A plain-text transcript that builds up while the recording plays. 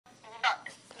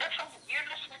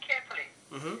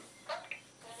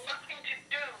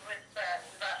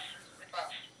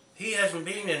he hasn't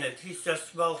been in it. He's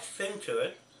just waltzed into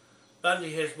it.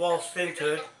 Bundy has waltzed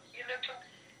into it.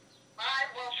 I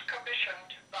was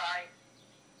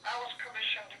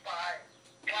commissioned by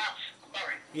Glass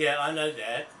Murray. Yeah, I know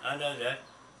that. I know that.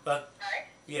 But Right?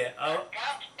 yeah,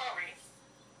 Glass Murray,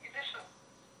 you listen.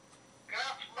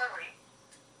 Glass Murray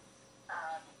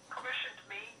commissioned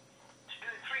me to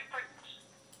do 3 things.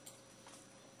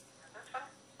 Listen.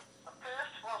 The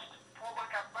first was former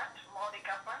government, Māori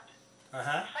government.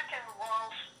 uh-huh. The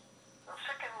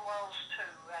second was to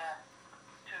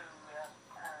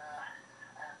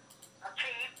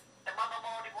achieve the Mana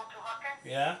Māori Motuhake.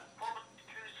 Yeah. Full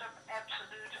inclusive,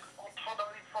 absolute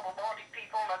autonomy for the Māori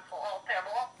people and for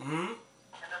Aotearoa. Mm-hmm.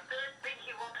 And the third thing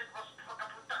he wanted was the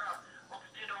whakaputanga of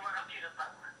Tino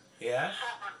Rangatira-tanga. Yeah.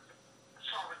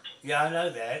 Sovereignty. Yeah, I know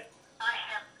that. I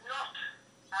have not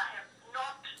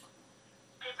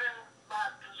given my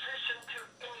position to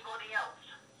anybody else.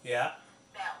 Yeah.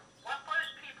 Now, what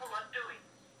those people are doing,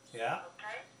 Yeah.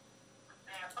 okay,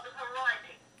 they're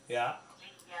overriding. Yeah.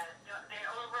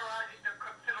 They're overriding the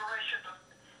Confederation of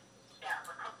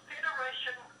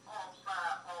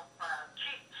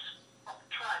Chiefs of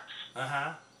Tribes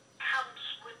Uh-huh. comes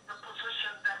with the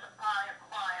position that I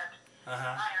acquired.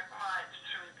 Uh-huh. I acquired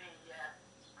through the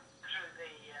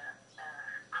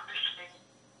commissioning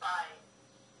by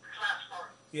Glasgow.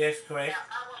 Yes, correct. Now,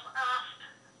 I was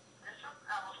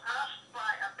asked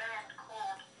by a band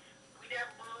called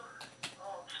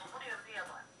somebody or the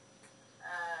other.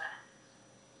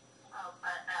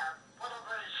 One of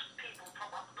those people from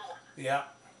up north. Yeah.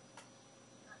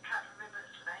 I can't remember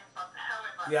his name, but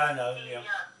however, Yeah, I know, he yeah.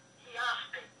 he asked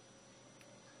me.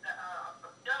 A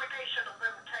delegation of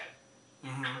them came,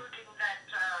 Mm-hmm. including that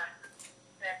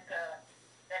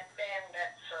man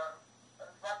that's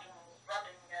running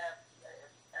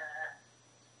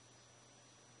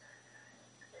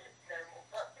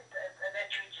that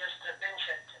you just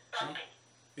mentioned, Bundy.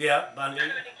 Yeah, Bundy.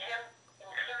 Including him,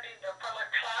 including the fellow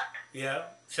Clark, Yeah.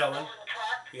 Showing. Owen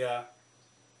Clark. Yeah.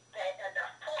 The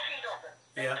 14 of them.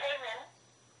 They Yeah. came in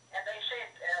and they said,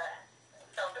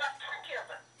 no, not 20 of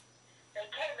them. They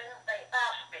came in, they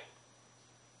asked me,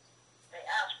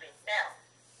 now,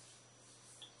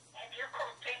 have you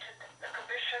completed the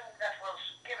commission that was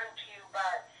given to you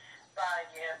by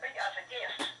me as a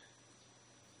guest?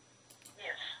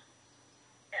 Yes.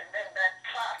 And then that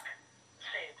Clark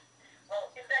said,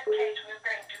 well, in that case, we're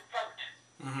going to vote.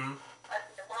 Mm-hmm. I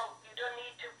said, well, you don't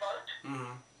need to vote.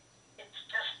 Mm-hmm. It's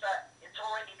just it's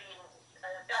already been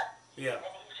done. Yeah.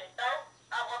 And he said, no,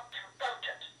 I want to vote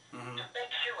it Mm-hmm. to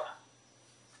make sure.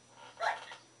 Right.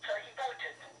 So he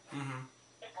voted. Mm-hmm.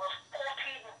 It was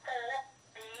 14-4,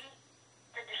 the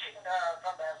finishing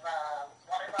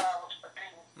whatever I was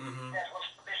doing Mm-hmm. that was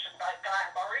commissioned by Guy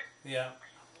Murray. Yeah.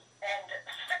 And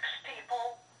 6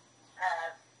 people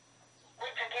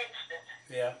went against it.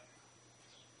 Yeah.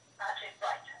 I said,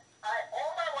 right.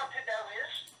 All I want to know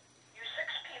is, you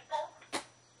 6 people,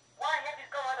 why have you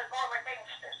gone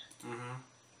against it? Mm-hmm.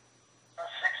 The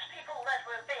 6 people that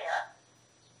were there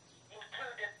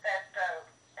included that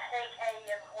Hey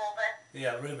and all that.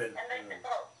 Yeah, Ruben. And they said,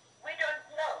 well, we don't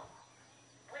know.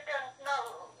 We don't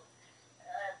know.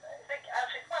 I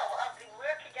said, well, I've been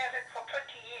working at it for 20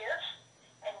 years,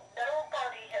 and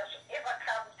nobody has ever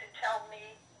come to tell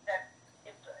me that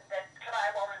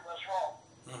Kaiwari was wrong.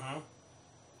 Mm-hmm.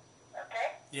 Okay?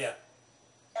 Yeah.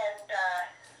 And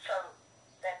so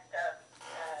that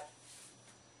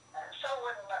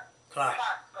when Clark.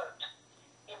 Clark vote.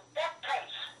 In that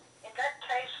case,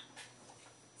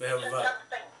 We have a it's vote. another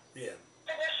thing. Yeah.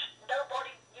 Finish,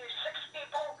 nobody, you 6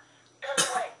 people, go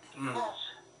away. Because,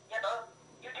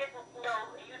 you didn't know,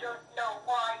 you don't know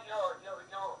why you're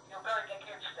going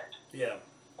against it. Yeah.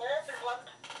 All we want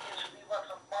is we want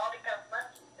a Māori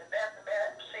government, and that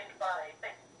said by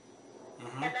thing.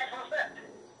 Mm-hmm. And that was it.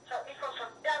 So it was a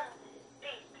done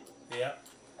deed. Yeah.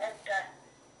 And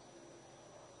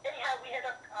anyhow, we had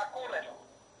a call-letter.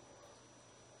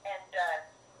 And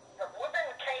the women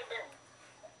came in.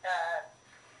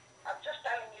 I'm just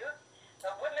telling you,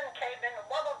 the women came in, and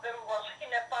one of them was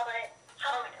Hinepare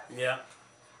Hauina. Yeah.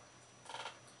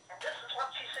 And this is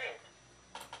what she said.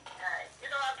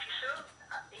 Auntie Sue,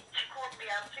 she called me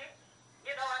Auntie.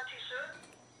 Auntie Sue,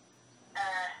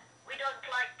 we don't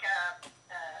like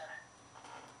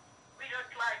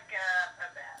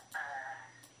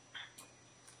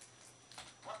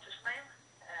what's his name?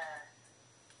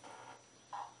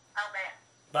 Our man.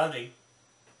 Bundy.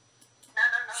 No.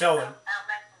 Showing. Our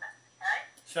man, right?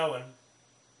 Showing.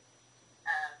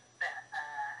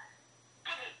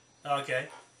 Tiggy. Okay.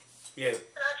 Yeah. And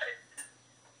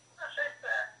I said,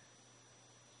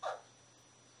 well,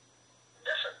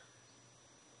 listen,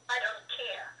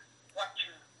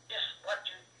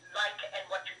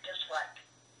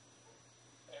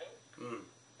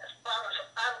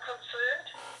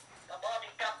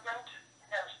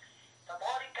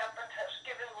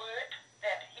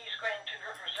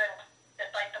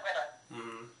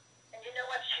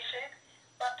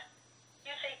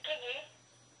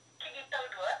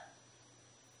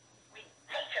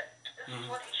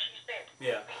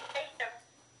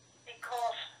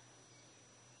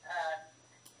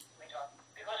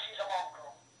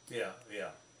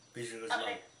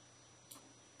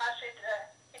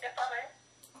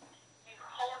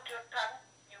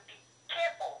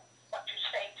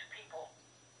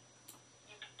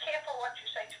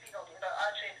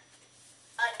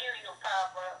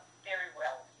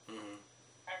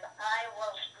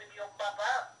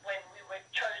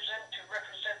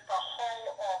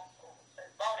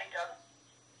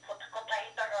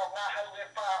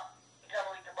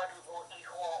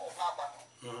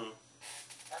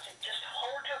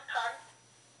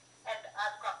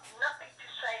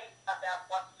 about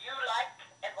what you like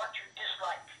and what you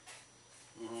dislike.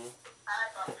 Mm-hmm.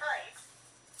 I'm afraid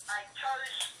I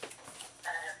chose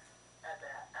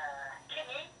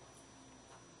Kingy,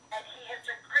 and he has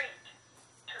agreed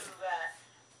to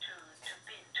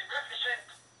represent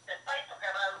the faith of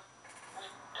our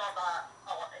with Donna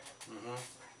Awate. Mm-hmm.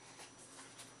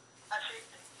 I said,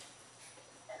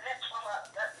 that's all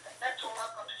I've got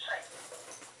to say.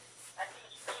 And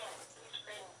he's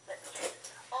been said,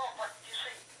 oh, but you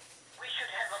see, we should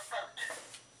have a vote.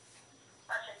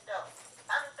 I said, no.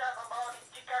 Under the Māori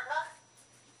tikanga,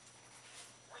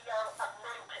 we are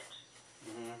anointed.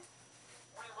 Mm-hmm.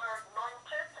 We were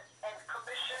anointed and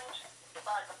commissioned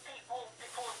by the people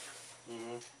before you.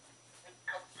 Mm-hmm. The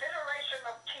Confederation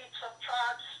of Chiefs of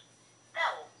Tribes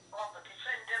fell on the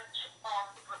descendants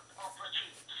of the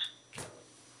chiefs.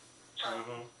 So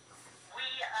Mm-hmm. we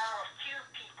are a few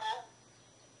people,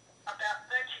 about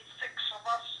 36 of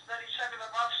us, 37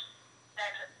 of us,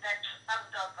 that's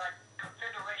under the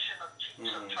Confederation of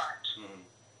Chiefs of Tribes. Mm-hmm.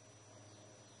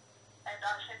 And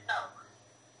I said, no,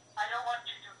 I don't want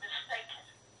you to mistake it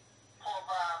for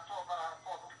the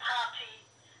party,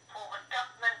 for the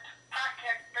government,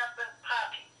 Pākehā government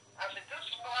party. I said, this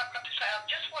is what I've got to say. I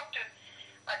just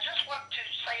want to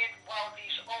say it while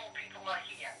these old people are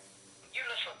here. You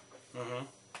listen. Mm-hmm. I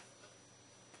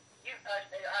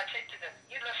said to them,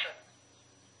 you listen.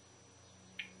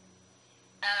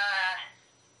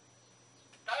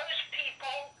 Those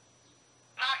people,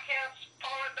 Pākehās,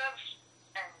 foreigners,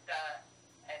 and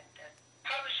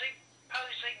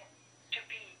posing to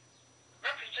be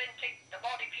representing the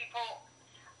Māori people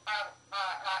are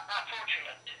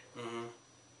fortunate. Mm-hmm.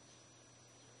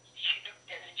 She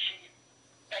looked at it,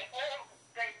 they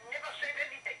never said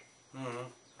anything.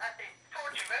 Mm-hmm. They're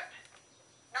fortunate.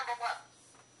 Number one,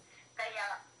 they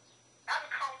are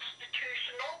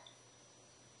unconstitutional.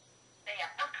 They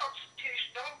are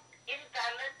unconstitutional,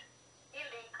 invalid,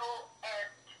 illegal,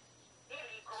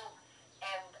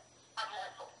 and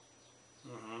unlawful.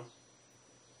 Mm-hmm. I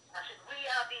said, we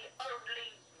are the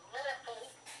only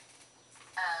lawful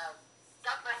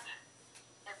government,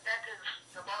 and that is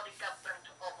the Māori government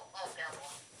of Aotearoa,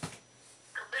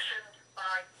 commissioned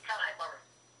by Karaimari.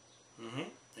 Mm-hmm.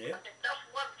 Yeah. And just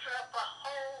one throughout the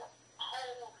whole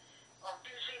of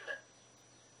New Zealand.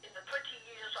 In the 20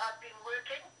 years I've been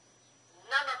working,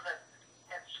 none of them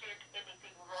have said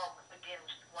anything wrong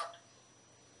against what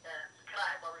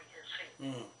Karaimari has said.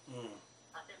 Mm-hmm.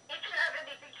 I said, if you have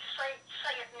anything to say,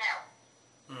 say it now.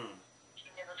 Mm-hmm. She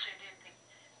never said anything.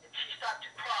 And she started to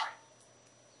cry.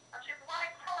 I said, why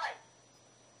cry?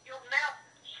 Your mouth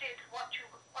said what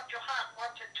your heart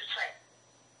wanted to say.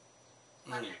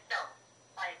 I said, no.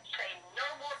 I am saying no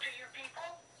more to you people.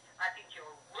 I think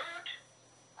you're rude.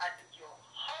 I think you're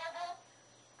horrible.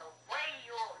 The way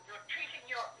you're treating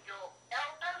your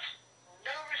elders,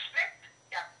 no respect.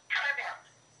 Yeah, cut it out.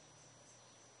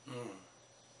 Mm-hmm.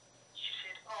 She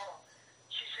said,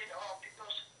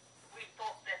 because we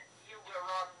thought that you were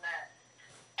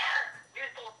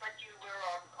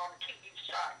on Kingy's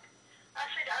side. I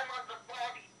said, I'm on the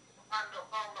Māori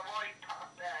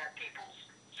people's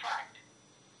side,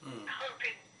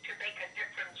 hoping to make a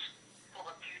difference for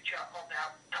the future of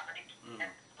our company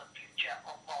and the future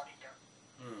of Māoridom.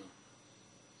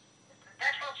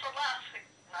 That was the last thing.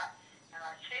 And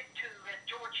I said to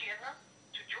Georgie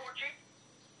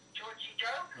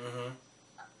Joe, Mm-hmm.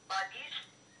 by these,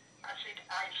 I said,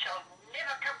 I shall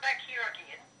never come back here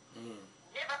again. Mm-hmm.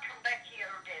 Never come back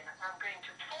here again. I'm going to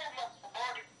form a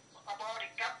Māori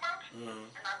government,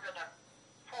 and I'm going to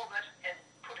form it and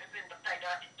put it in the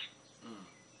Tairati.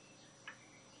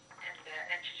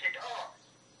 And she said, oh,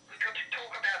 we got to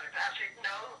talk about it. I said,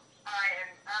 no,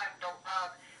 I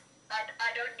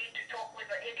don't need to talk with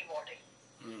anybody.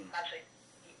 I said,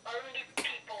 the only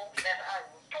people that I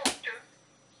will talk to,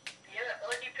 the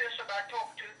only person I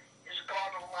talk to is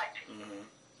God Almighty. Mm-hmm.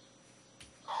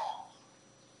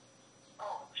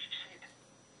 Oh, she said,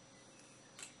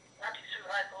 that is who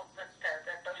I thought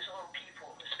that those old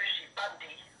people, especially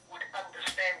Bundy, would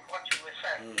understand what you were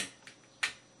saying.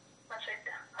 I said,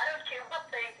 I don't care what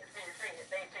they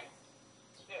think.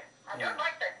 Yeah, I don't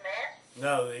like that man.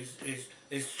 No, he's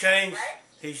changed. Right?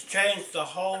 He's changed the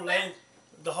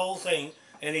whole thing,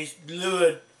 and he's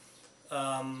lured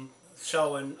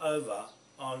Selwyn over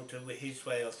onto his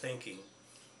way of thinking.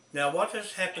 Now, what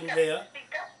has happened there?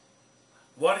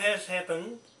 What has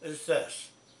happened is this.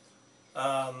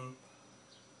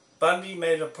 Bundy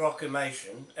made a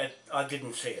proclamation. I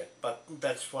didn't see it, but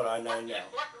that's what I know now.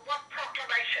 What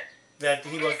proclamation? That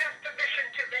he Who was. gave us permission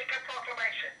to make a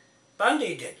proclamation?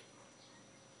 Bundy did.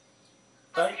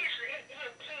 But he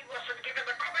wasn't given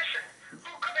the commission.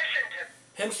 Who commissioned him?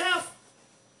 Himself.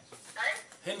 Eh?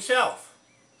 Himself.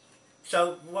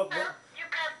 So No, you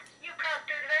can't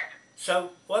do that. So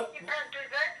what? You can't do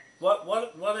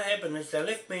that. What happened is they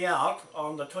left me out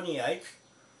on the 28th.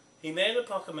 He made a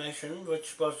proclamation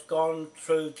which was gone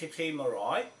through Te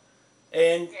Marae,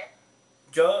 and Yeah.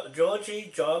 Georgie,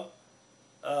 Job,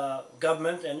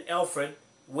 government and Alfred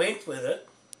went with it.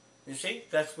 You see,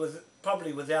 that's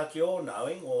probably without your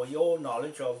knowing or your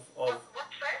knowledge of What's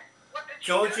that? What did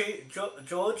you do?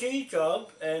 Georgie,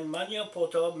 Job and Mania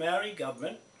Poto Maori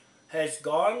government has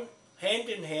gone hand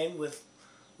in hand with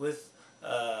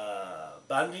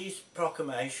Bundy's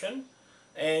proclamation,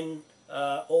 and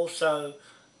also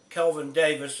Kelvin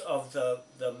Davis of the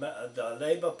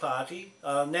Labour Party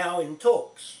are now in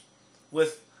talks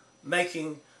with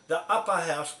making the upper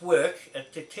house work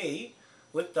at Te Tii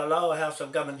with the lower house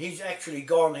of government. He's actually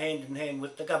gone hand in hand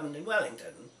with the government in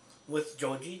Wellington, with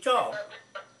Georgie Job.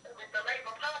 With the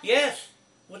Labour Party? Yes,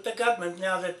 with the government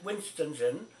now that Winston's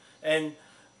in and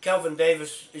Kelvin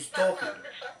Davis is talking. No,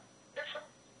 listen.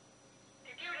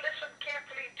 Did you listen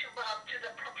carefully to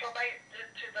the proclamation,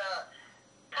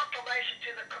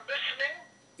 to the commissioning?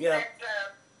 Yeah.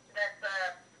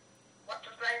 What's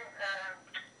his name?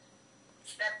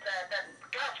 That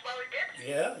Glasgow did?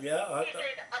 Yeah. He said,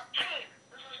 achieve.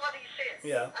 This is what he said.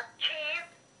 Yeah. Achieve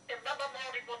the Mama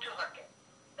Māori Motuhake.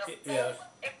 The Yeah. full,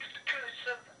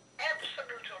 exclusive,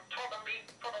 absolute autonomy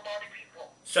for the Māori people.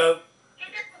 So He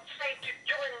didn't say to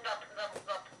join the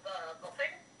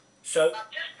thing. So I'm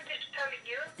just finished telling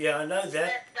you yeah, I know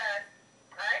that.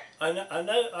 right? I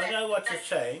know what you're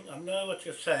saying. I know what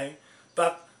you're saying,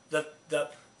 but the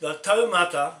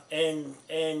taumata and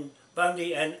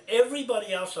Bundy and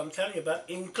everybody else I'm telling you about,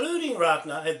 including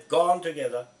Ratana, have gone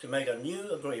together to make a new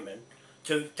agreement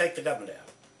to take the government out.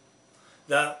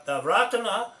 The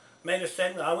Ratana made a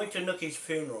statement. I went to Nuki's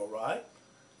funeral, right?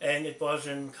 And it was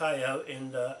in Kaio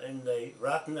in the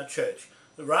Ratana church.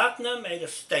 The Ratana made a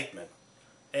statement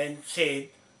and said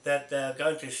that they're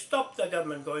going to stop the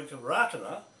government going to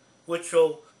Ratana, which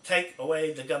will take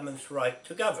away the government's right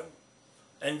to govern.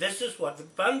 And this is what the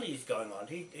Bundy's going on.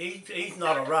 He's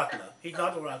not a Ratana. He's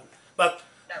not a Ratana. But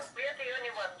No, we're the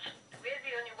only ones. We're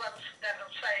the only ones that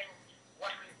are saying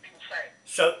what we've been saying.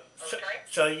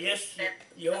 so yes, That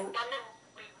you're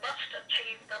we must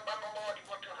achieve the Mama Māori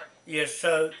Motuhake. yes.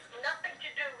 So Nothing to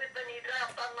do with any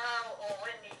Rāwhana or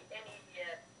any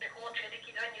Te Hōte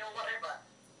Rikirani or whatever.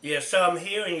 yes. So I'm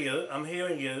hearing you.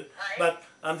 Aye. But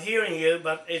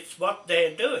it's what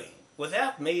they're doing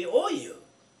without me or you.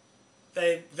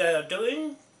 They are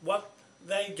doing what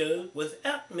they do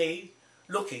without me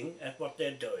looking at what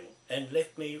they're doing, and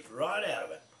left me right out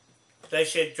of it. They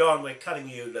said, John, we're cutting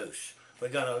you loose. We're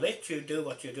going to let you do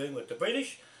what you're doing with the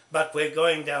British, but we're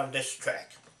going down this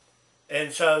track.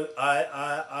 And so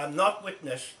I'm not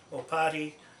witness or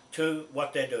party to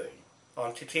what they're doing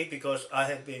on Te Tii, because I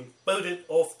have been booted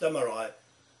off the marae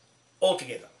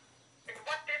altogether. And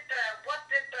what did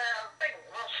thing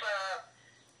was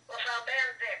our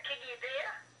band there, Kiki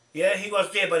there? Yeah, he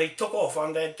was there, but he took off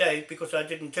on that day because I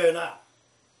didn't turn up.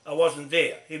 I wasn't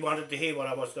there. He wanted to hear what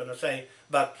I was going to say,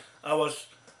 but I was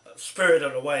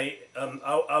spirited away.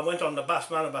 I went on the bus,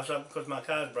 Manabus, because my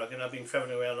car's broken. I've been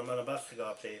travelling around on Manabus to go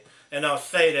up there. And I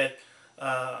stayed at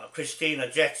Christina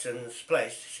Jackson's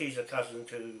place. She's a cousin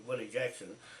to Willie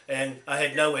Jackson. And I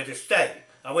had nowhere to stay.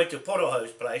 I went to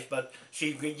Poroho's place, but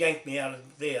she yanked me out of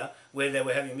there where they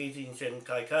were having meetings in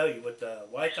Kaikoui with the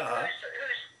Waitaha. Whose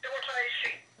daughter is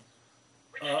she?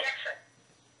 Which Jackson?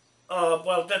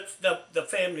 Well, that's the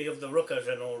family of the Rookers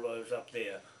and all those up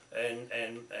there,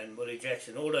 and Willie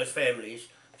Jackson, all those families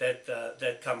that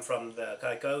come from the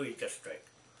Kaikoui district,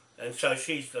 and so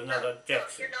she's another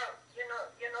Jackson. You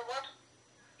know what?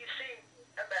 You see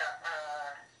about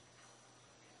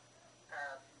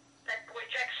that boy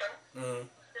Jackson is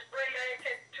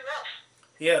related to us.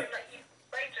 Yeah.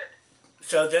 Related.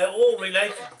 So they're all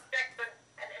related. Jackson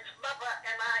and his mother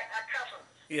and I are cousins.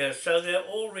 Yeah, so they're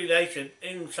all related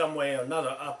in some way or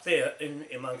another up there in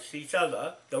amongst each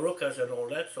other, the Rookers and all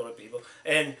that sort of people.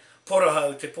 And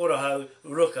Poroho, Te Poroho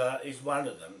Rooker is one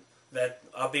of them that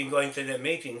I've been going to their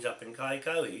meetings up in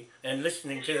Kaikoui and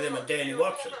listening to them and Danny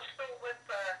Watson.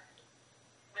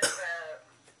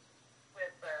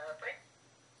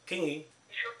 Kingy.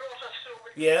 Is your daughter still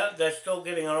with Yeah, they're still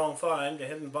getting along fine. They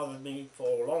haven't bothered me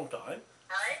for a long time.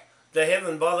 Aye? They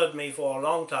haven't bothered me for a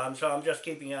long time, so I'm just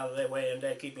keeping out of their way and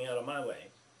they're keeping out of my way.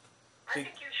 I think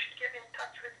you should get in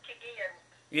touch with Kiki and...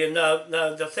 Yeah,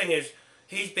 no, the thing is,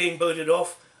 he's been booted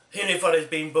off. Hinifara's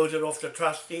been booted off the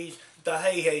trustees. The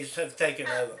Heiheis have taken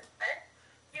over.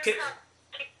 You can't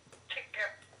kick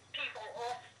people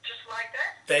off just like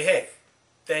that. They have.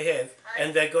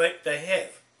 and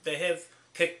they have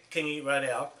kicked Kingi right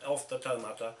out off the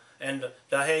taumata, and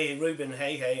the Hei Reuben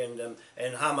Hei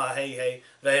and Hama Hei,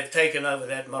 they have taken over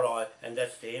that marae, and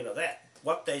that's the end of that.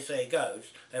 What they say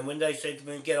goes, and when they said to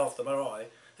me, get off the marae,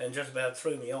 and just about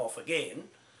threw me off again,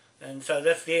 and so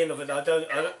that's the end of it.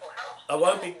 I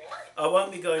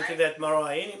won't be going to that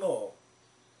marae anymore.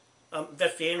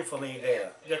 That's the end for me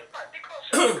there. Because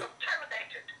it's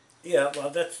contaminated. Yeah, well,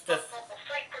 that's The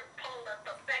sacred pond at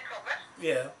the back of it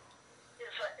yeah.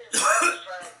 is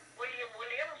William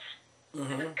Williams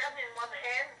with a gun in one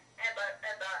hand and a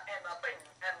thing,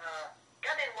 and a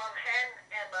gun in one hand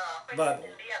and a thing Bible.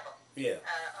 in the other. Yeah.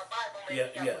 A Bible in the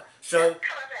Yeah. other. So Cut it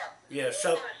out. yeah, All so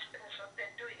those things that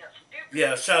they're doing are stupid.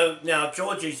 yeah, so now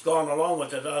Georgie's gone along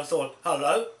with it. I thought,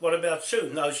 hello, what about Sue?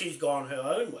 No, she's gone her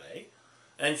own way,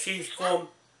 and she's gone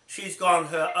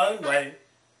her own way,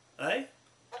 eh?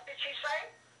 What did she say?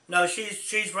 No,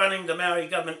 she's running the Maori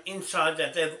government inside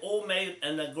that. They've all made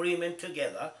an agreement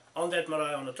together on that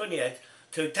marae on the 28th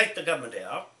to take the government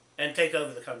out and take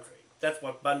over the country. That's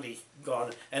what Bundy's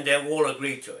gone, and they've all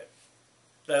agreed to it.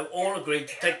 They've all agreed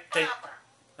to take. Their Eh?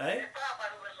 father,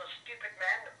 who was a stupid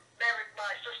man, married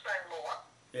my sister-in-law,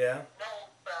 Yeah. no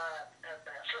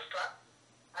sister,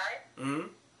 eh? Mm.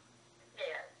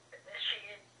 Yeah,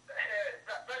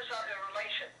 those are her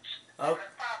relations Oh. on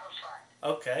her father's side.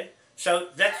 Okay. So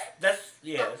that's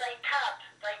yes. But they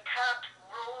can't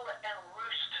rule and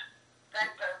roost that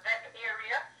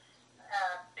area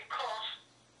because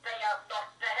they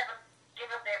haven't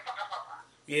given their whakapapa.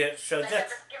 Yeah. So They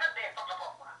that's. haven't given their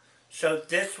whakapapa. So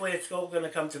that's where it's all going to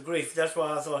come to grief. That's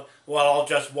why I thought, well, I'll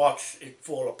just watch it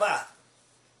fall apart.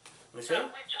 You see? So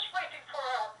we're just waiting for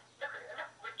our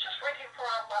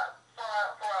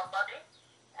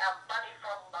money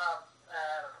from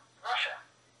Russia.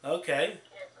 Okay.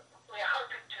 We're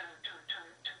hoping to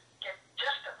get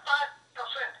just 5%.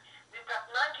 We've got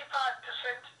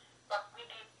 95%, but we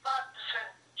need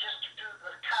 5% just to do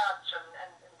the cards and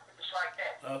things like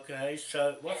that. Okay.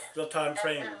 So what's the time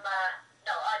frame? And, no,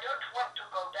 I don't want to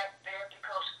go back there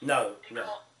because No. it's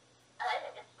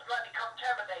bloody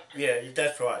contaminated. Yeah,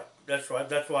 that's right. That's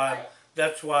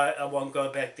why I won't go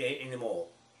back there anymore.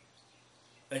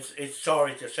 It's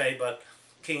sorry to say, but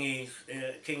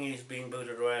Kingi's been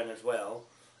booted around as well,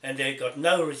 and they've got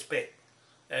no respect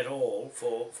at all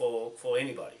for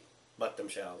anybody but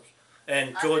themselves.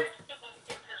 And George. I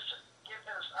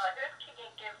heard Kingi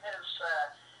give his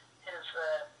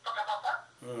whakapapa.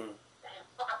 His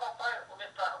whakapapa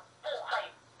with the Pōkai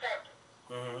family.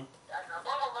 Mm-hmm. And a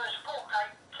lot of those Pōkai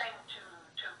came to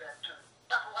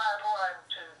Tapuaroa and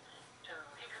to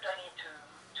Hikurangi to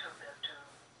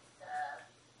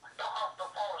knock off the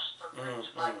forest and things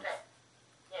like that.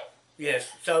 Yeah. Yes,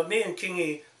 so me and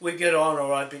Kingi, we get on all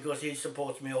right because he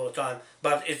supports me all the time.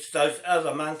 But it's those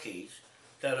other monkeys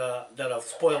that have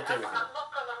spoilt everything. I'm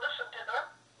not going to listen to them.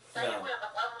 They No. were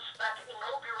the ones that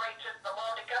inaugurated the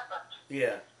Māori government.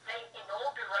 Yeah, They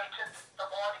inaugurated the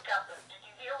Māori government. Did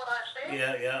you hear what I said?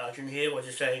 yeah, I can hear what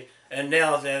you say. And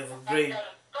now they've And agreed. they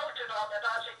voted on it.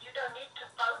 I said, you don't need to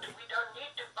vote. We don't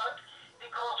need to vote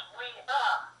because we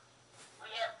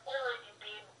have already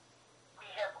been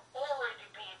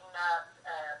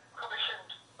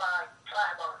commissioned by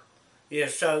Climber. Yeah,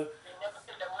 so They never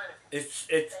did a word. it's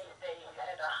They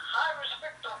had a high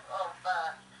respect of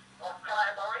Climber.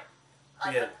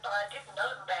 Yeah. I didn't know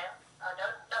the man. I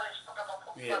don't know his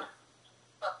Yeah.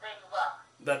 but there you are.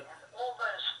 but And all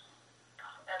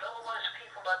those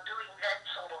people are doing that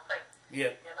sort of thing.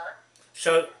 yeah. You know.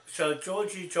 So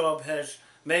Georgie Job has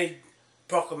made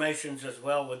proclamations as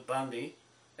well with Bundy,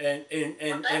 and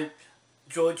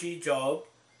Georgie Job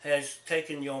has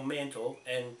taken your mantle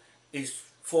and is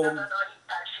formed. No,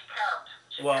 she can't.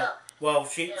 She Well, can't. well,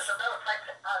 she. As a matter of fact,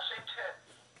 I said to her,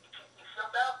 if your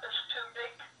mouth is too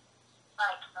big,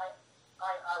 I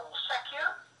will sack you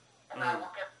and I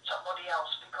will get somebody else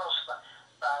because the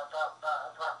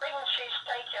thing she's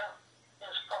taken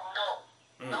is from Noel.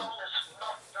 Noel is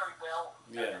not very well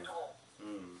at all.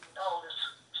 Noel is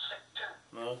sick too.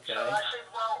 Okay. So I said,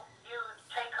 well, you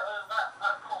take over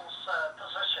Uncle's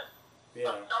position, Yeah.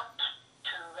 but not to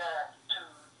do that.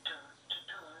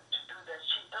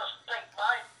 She doesn't take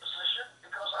my position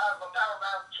because I'm a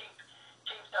paramount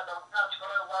chieftain of Ngāti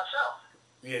myself.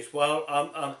 Yes. Well,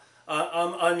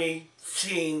 I'm only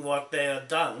seeing what they have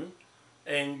done,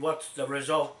 and what's the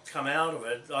result come out of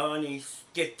it. I only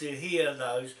get to hear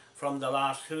those from the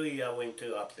last hui I went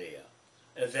to up there,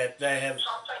 is that they have. She's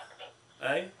on saying to me,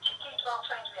 Eh? she keeps on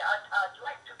saying to me, I'd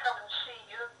like to come and see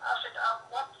you. I said,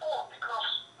 what for? Because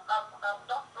I'm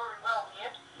not very well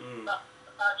yet. But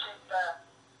I said,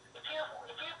 if you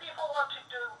people want to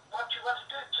do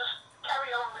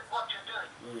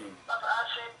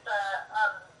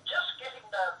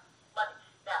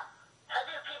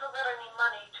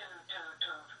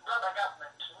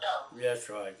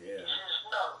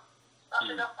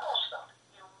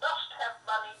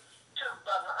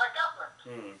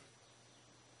Mm.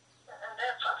 And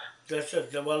that's it.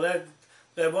 That's it. Well,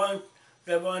 they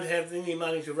won't have any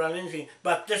money to run anything.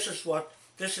 But this is what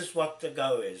the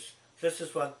go is. This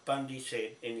is what Bundy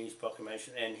said in his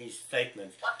proclamation and his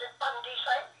statement. What did Bundy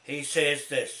say? He says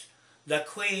this: the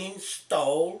Queen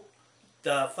stole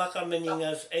the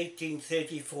Whakamininga's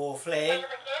 1834 Say flag. it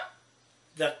again.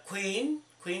 The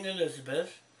Queen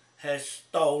Elizabeth, has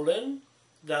stolen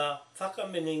the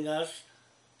Whakamininga's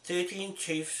 13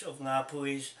 Chiefs of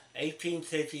Ngāpui's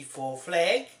 1834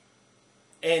 flag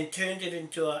and turned it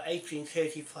into an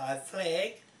 1835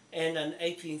 flag and an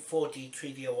 1840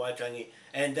 Treaty of Waitangi,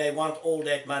 and they want all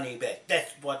that money back.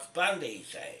 That's what Bundy's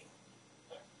saying.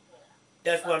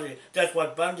 That's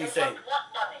what Bundy's saying.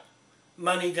 What money?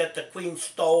 Money that the Queen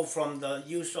stole from the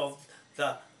use of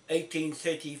the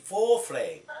 1834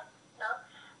 flag. No,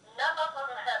 none of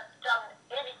them have done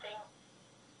anything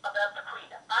about the Queen.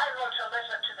 I wrote a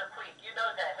letter to the Queen. You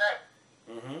know that, eh?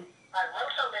 Mm-hmm. I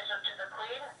wrote a letter to the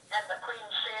Queen, and the Queen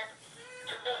said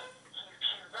to me,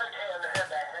 she wrote her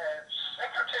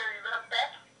secretary wrote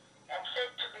back and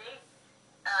said to me,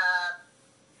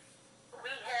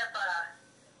 we have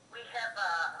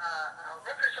a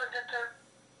representative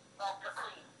of the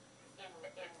Queen in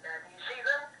New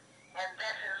Zealand, and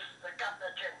that is the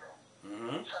Governor General.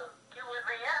 Mm-hmm. So you were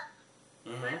there,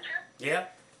 weren't you?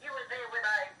 Yeah. You were there when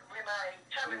I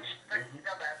challenged the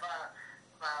Governor,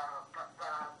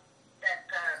 that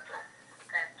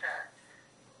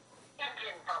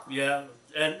Indian vote. Yeah,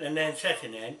 and then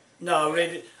second hand. No, I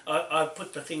read it. I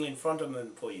put the thing in front of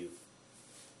him for you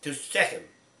to sack him,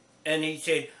 and he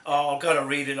said, "Oh, I've got to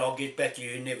read it. I'll get back to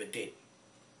you." He never did.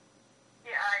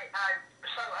 Yeah, I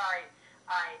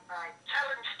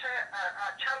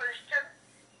challenged him,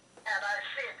 and I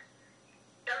said,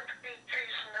 don't be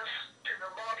treasonous to the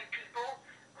Māori people.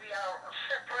 We are a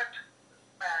separate,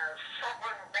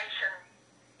 sovereign nation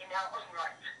in our own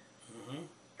right. Mm-hmm.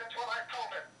 That's what I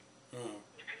told him. Mm.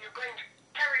 If you're going to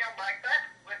carry on like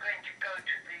that, we're going to go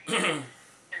to the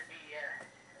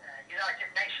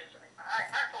United Nations.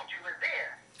 I thought you were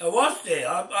there. I was there.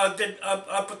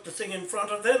 I put the thing in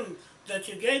front of him that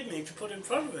you gave me to put in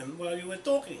front of him while you were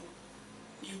talking.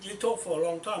 You talked for a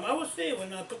long time. I was there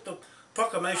when I put the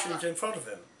proclamations in front of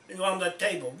him on that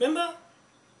table. Remember?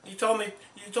 You told me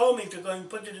to go and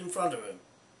put it in front of him.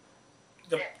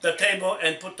 The table,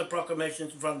 and put the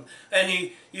proclamations in front of him.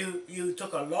 And you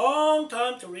took a long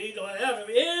time to read out of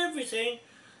everything,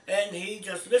 and he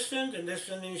just listened and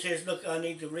listened, and he says, "Look, I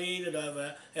need to read it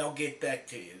over, I'll get back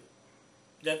to you."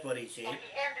 That's what he said. Well, he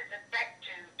handed it back to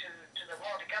the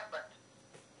Māori government.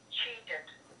 She did.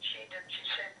 She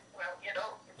said, well,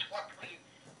 it's what we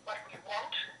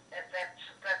want, and that's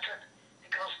it.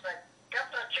 Because the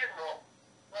Governor General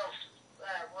was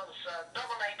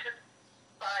nominated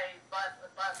by the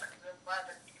government. By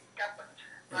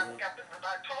the government. And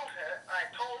I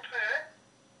told her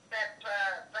that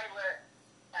they were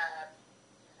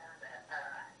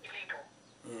illegal,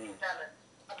 invalid,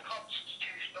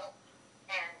 unconstitutional,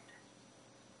 and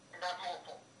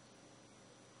unlawful.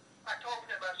 I told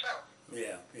her myself.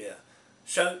 Yeah.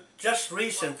 So just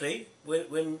recently,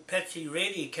 when Patsy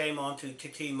Reddy came on to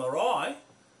Titi Marae,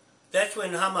 that's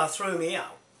when Hama threw me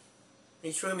out.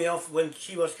 He threw me off when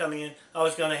she was coming in. I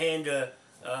was going to hand her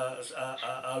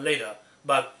a letter,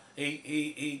 but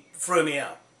he threw me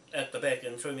out at the back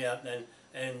and threw me out.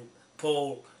 And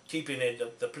Paul Tipene,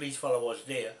 the police fellow, was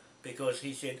there because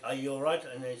he said, "Are you all right?"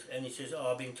 And he says,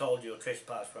 "Oh, I've been told you're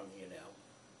trespassed from here now,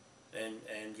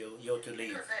 and you're to leave."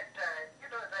 You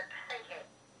know that hey.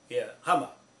 Yeah, Hama.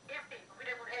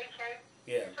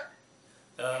 Yeah.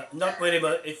 Not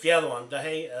Werima, it's the other one. The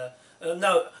hey,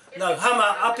 no,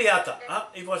 Hama Apiata.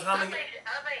 It was Are humming. they mad,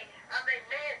 are they? Are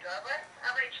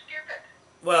they stupid?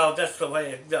 Well, that's the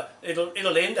way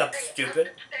it'll end up They stupid.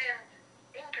 understand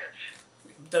English.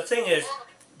 The thing is,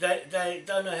 they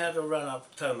don't know how to run a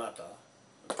taumata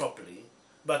properly.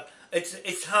 But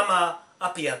it's Hama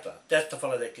Apiata. That's the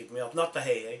fellow that kicked me off, not the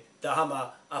hey, the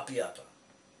Hama Apiata.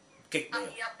 Kicked me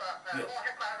off.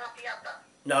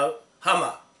 No,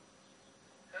 Hama.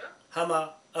 Who?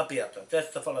 Hama Apiata. That's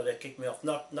the fellow that kicked me off,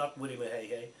 not Wirima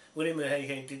Hei. Wirima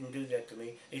Hei didn't do that to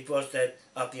me. It was that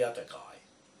Apiata guy.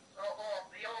 Or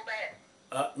the old man?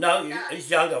 No, he's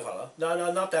younger fella.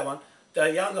 No, not that one. The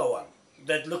younger one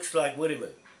that looks like Wirima.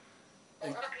 Or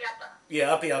Apiata?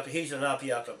 Yeah, Apiata. He's an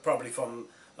Apiata, probably from...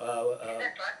 Is that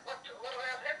right? What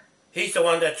about him? He's the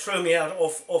one that threw me out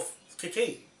off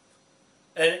Titi.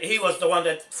 And he was the one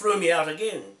that threw me out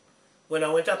again when I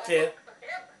went up there.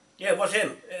 Yeah, it was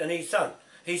him and his son.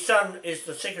 His son is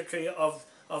the secretary of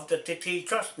the Titi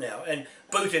Trust now and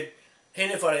booted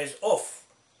Henefares off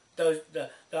the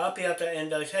apiata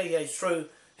and those heihei threw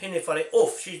hine whare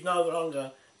off. She's no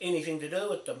longer anything to do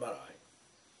with the marae.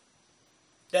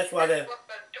 That's why they... What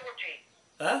Georgie,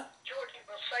 Huh? Georgie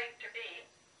was saying to me,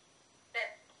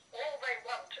 that all they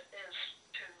want is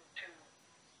to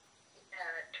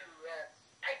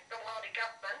take the Māori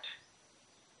government,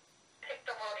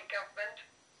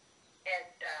 and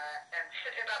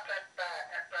set it up at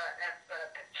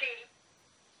the tea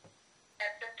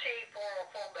for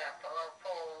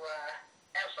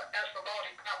as the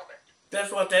Māori Parliament. That's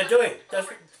what they're doing. That's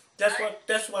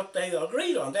what they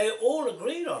agreed on. They all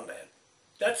agreed on that.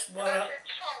 That's what. I said,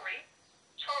 sorry.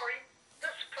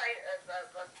 This place,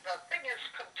 the thing is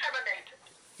contaminated.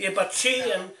 Yeah, but she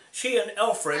and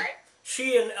Alfred,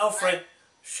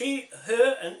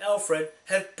 her and Alfred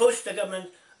have pushed the government,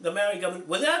 the Maori government,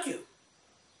 without you.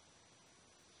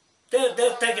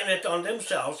 They've taken it on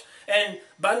themselves, and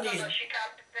Bundy's. No, she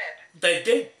can't do that. They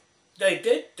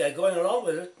did. They're going along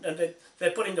with it, and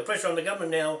they're putting the pressure on the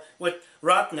government now with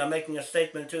Ratana making a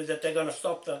statement too that they're going to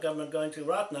stop the government going to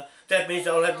Ratana. That means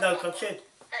they'll have no consent.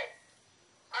 Hey,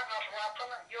 I'm not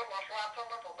Ratana, you're not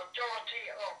Ratana, the majority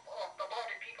of the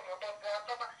Māori people are not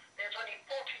Ratana. There's only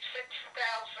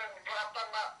 46,000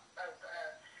 Ratana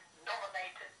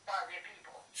nominated by their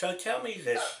people. So tell me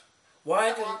this.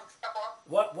 Why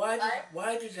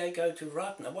did they go to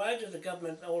Ratana? Why did the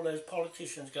government, all those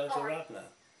politicians go to Ratana?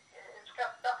 It's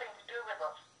got nothing to do with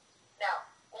us. Now,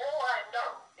 all I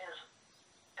know is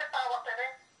Pippa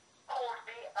Watene called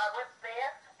me, I went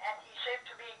there, and he said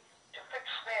to me to fix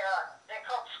their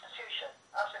constitution.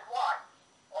 I said, why?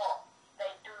 Oh,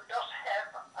 they do not have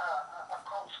a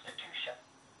constitution.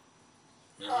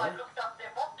 So I looked up their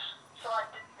books, so I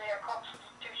did their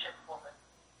constitution for them.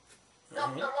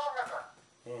 Not too long ago,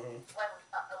 when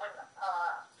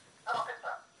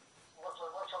Alpita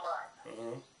was alive.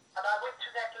 And I went to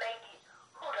that lady,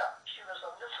 Hura, she was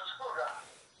a Mrs. Hura,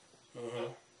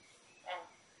 and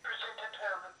presented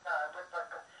her with the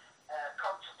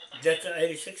constitution. That's the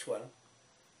 86 one.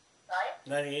 Right?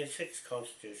 1986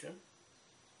 constitution.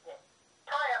 Yeah.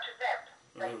 Prior to that,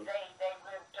 they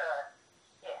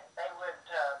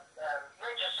weren't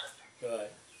registered.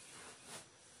 Right.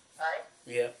 Right?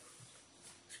 Yeah.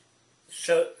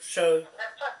 So.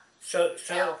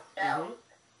 Now, yeah.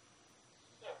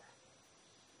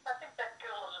 I think that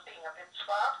girl is being a bit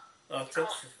smart. I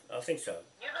think so.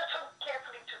 You listen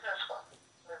carefully to this one,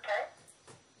 okay?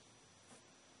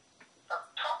 The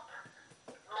top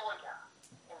lawyer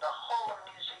in the whole of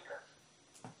New Zealand,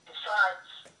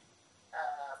 besides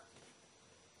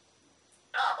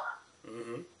Palmer,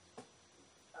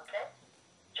 okay?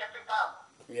 Jeffrey Palmer.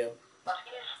 Yeah. But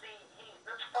this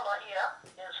fellow here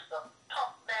is the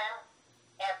top man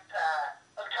at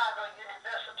Otago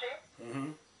University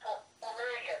for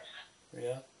lawyers.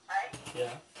 Yeah. Right?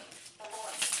 Yeah. For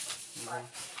lawyers. Right.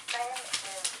 His name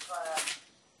is, what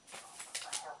the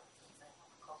hell is his name?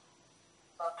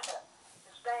 But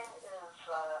his name is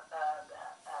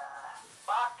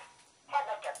Mark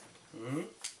Hannigan.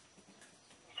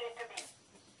 He said to me,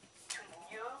 between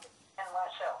you and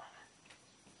myself,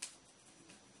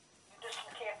 you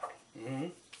listen carefully.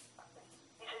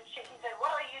 He said,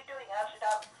 what are you doing? I said,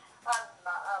 I'm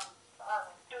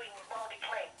doing Māori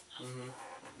claims.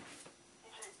 He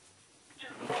said, to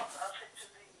what? I said, to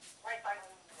the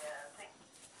waitangi thing.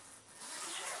 He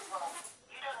said, well,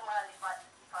 you don't mind if I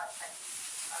say.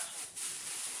 I said,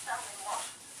 tell me what?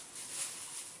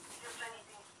 Is this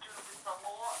anything to do with the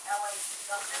law, LAW?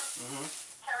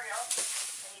 Carry on.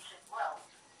 And he said, well,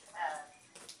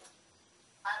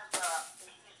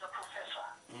 he's the professor,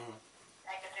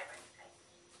 academic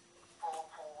for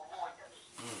lawyers.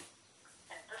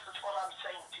 And this is what I'm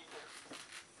saying to you.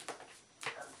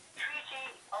 The Treaty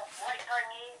of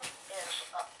Waitangi is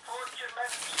a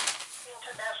fraudulent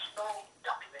international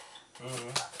document.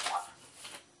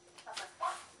 I said,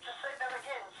 what? Just say that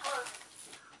again, slowly.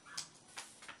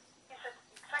 He said,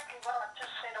 exactly what I just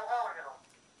said a while ago.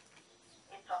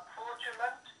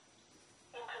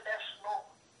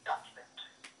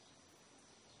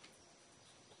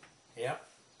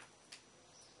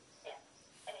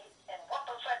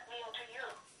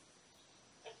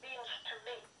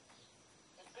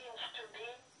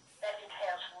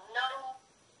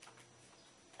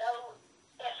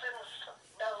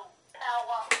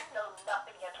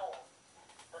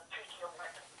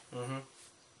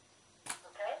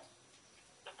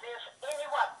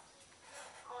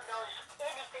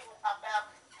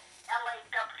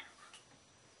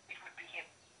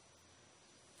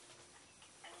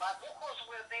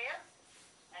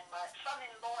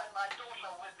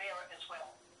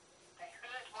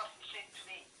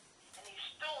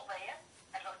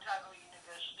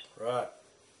 Right.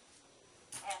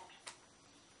 And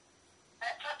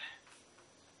that's it.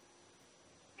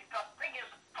 Because the thing is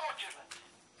fraudulent.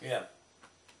 Yeah.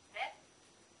 Yeah?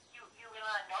 You and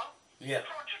I know. Yeah.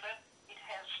 Fraudulent, it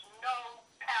has no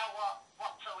power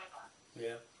whatsoever.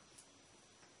 Yeah.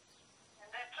 And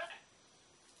that's it.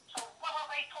 So what are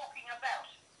they talking about?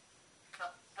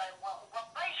 What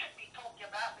they should be talking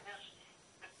about is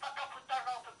the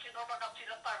whakaputanga o te tiroranga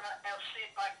tiratanga as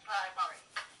said by Prime Murray.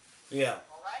 Yeah.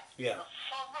 All right? Yeah. The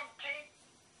sovereignty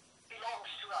belongs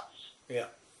to us. Yeah.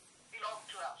 Belongs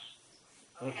to us.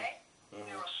 Okay? Mm-hmm.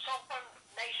 We're a sovereign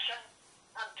nation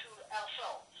unto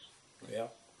ourselves. Yeah.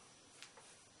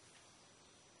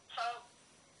 So,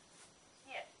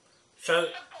 yeah. So.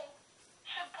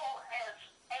 Simple as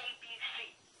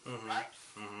ABC. Mm-hmm. Right?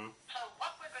 Mm-hmm. So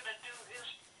what we're going to do is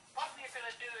I'm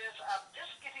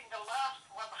just getting the last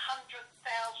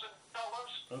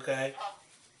 $100,000 Okay. from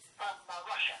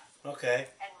Russia.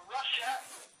 Okay. And Russia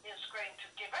is going to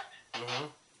give it. Mm-hmm.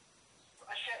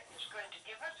 Russia is going to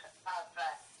give it.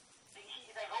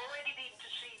 They've already been to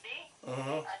see me.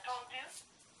 Mm-hmm. I told you.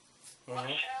 Mm-hmm.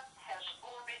 Russia has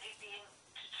already been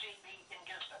to see me in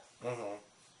Gisborne. Mm-hmm.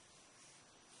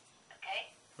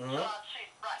 Okay? Mm-hmm. So I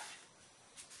said, right.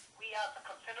 We are the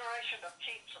Confederation of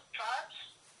Chiefs of Tribes.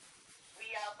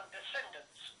 We are the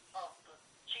descendants of the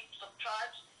Chiefs of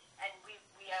Tribes, and we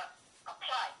are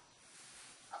applying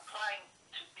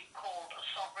to be called a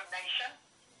sovereign nation,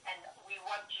 and we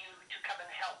want you to come and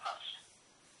help us.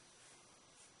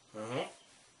 Mm-hmm. And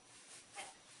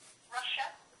Russia,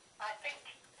 I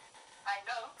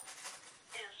know,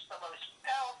 is the most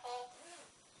powerful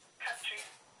country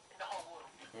in the whole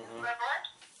world. Mm-hmm. Is that right?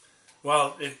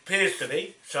 Well, it appears to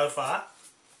be, so far,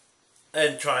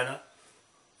 in China,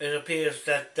 it appears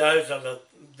that those are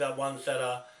the ones that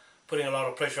are putting a lot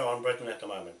of pressure on Britain at the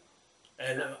moment,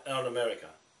 and on America.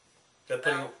 They're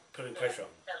putting pressure on.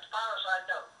 As far as I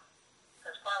know,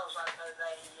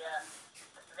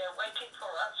 they're waiting for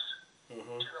us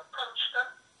Mm-hmm. to approach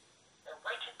them. They're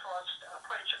waiting for us to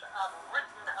approach them. I've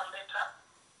written a letter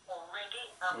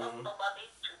already. I want the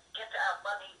money to get our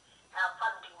funding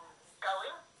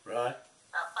going. Right.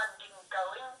 Our funding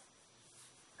going.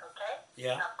 Okay?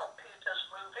 Yeah. Our computers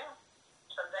moving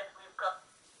so that we've got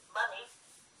money.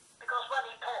 Because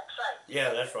money talks, eh?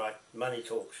 Yeah, that's right. Money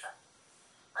talks.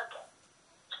 Okay.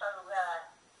 So,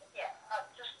 yeah, I'm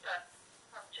just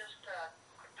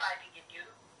confiding in you.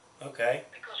 Okay.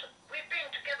 Because we've been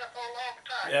together for a long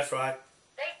time. That's right.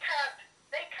 They can't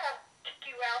kick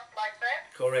you out like that.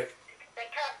 Correct. They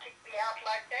can't kick me out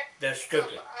like that. They're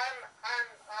stupid. Because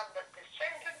I'm the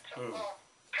descendant of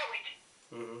Kawiti.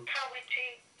 Mm-hmm. Kawiti,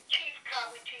 Chief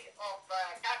Kawiti of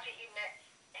Gatihine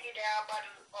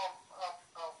Hideamaru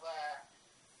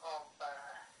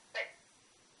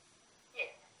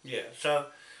Yeah. So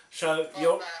of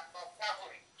you're.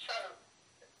 Gahuri. So,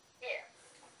 yeah.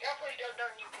 Gahuri don't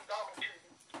even belong to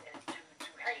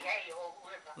Hey Hey or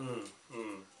whoever.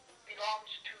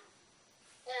 Belongs to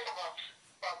all of us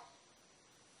from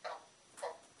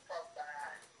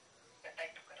the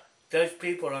Native. Those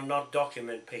people are not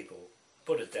document people.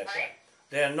 Put it that way.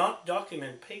 They are not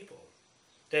document people.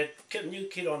 They're new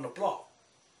kid on the block.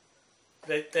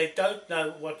 They don't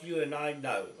know what you and I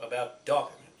know about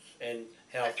documents and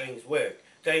how things work.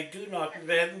 They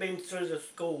haven't been through the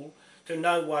school to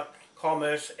know what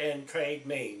commerce and trade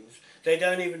means. They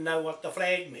don't even know what the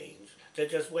flag means. They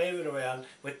just wave it around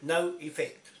with no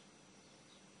effect.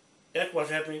 That's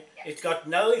what's happening. It's got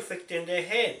no effect in their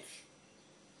hands.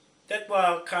 That's why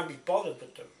I can't be bothered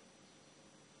with them.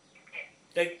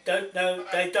 They don't know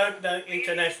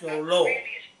international law. I'm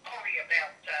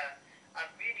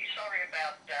really sorry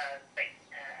about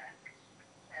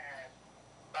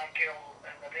my girl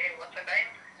over there. What's her name?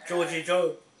 Georgie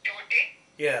Joe. Georgie.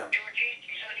 Yeah. Georgie.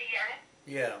 She's only young.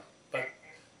 Yeah. But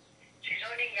she's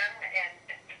only young and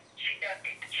she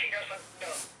doesn't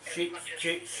know.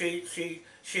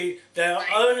 they're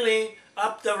only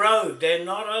up the road. They're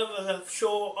not over the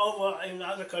shore, over in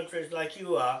other countries like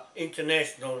you are,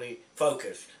 internationally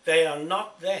focused. They are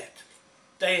not that.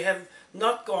 They have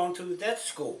not gone to that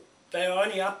school. They are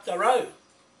only up the road.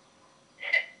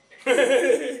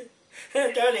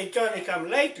 It's only come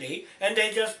lately, and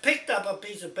they just picked up a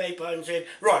piece of paper and said,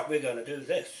 right, we're going to do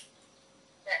this.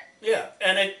 Yeah,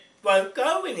 and it won't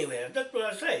go anywhere. That's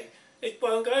what I say. It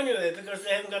won't go anywhere because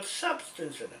they haven't got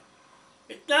substance in it.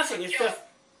 It's nothing, it's just...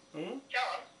 John,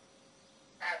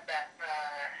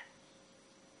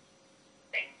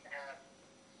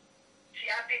 see,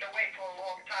 I've been away for a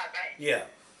long time, eh? Yeah.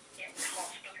 In the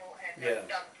hospital and Yeah. I've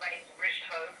done playing rest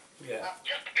home. Yeah. I've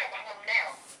just come home now.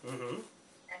 Mm-hmm.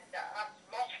 And I've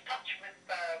lost touch with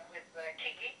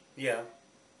Kiki. Yeah.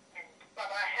 But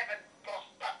I haven't lost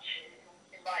touch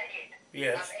in my head.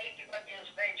 Yes. I'm 81 years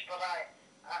of age, but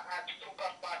I've still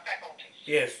got my faculties.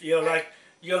 Yes, you're like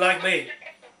me. To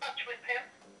get in touch with him,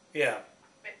 Yeah.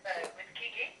 with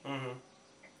Kiki. Mhm.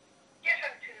 Get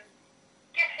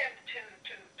him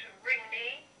to ring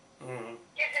me. Mhm.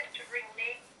 Get him to ring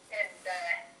me, and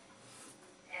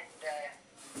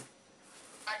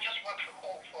I just want a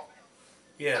call from him.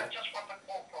 Yeah. I just want a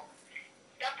call from him.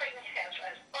 Nothing has,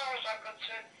 as far as I'm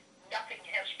concerned, nothing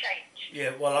has changed.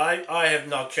 Yeah. Well, I have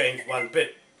not changed one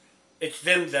bit. It's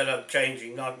them that are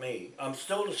changing, not me. I'm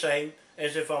still the same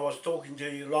as if I was talking to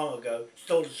you long ago.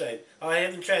 Still the same. I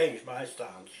haven't changed my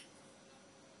stance.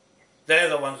 They're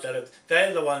the ones that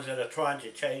are trying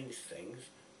to change things,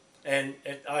 and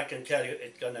I can tell you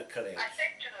it's going to collapse. I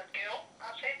said to the girl,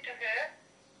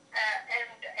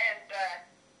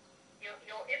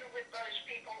 you're in with those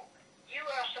people. You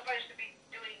are supposed to be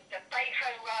doing the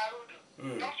Teiho Road,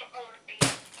 not only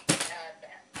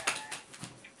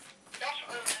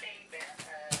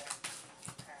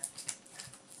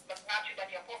Ngāti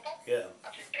Maniapoto. Yeah. I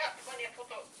said, Ngāti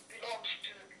Maniapoto belongs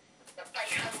to the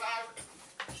Teiho Road,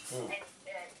 and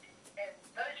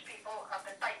those people are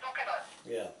the Taitokero.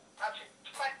 Yeah. I said,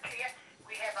 it's quite clear.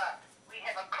 We have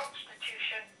a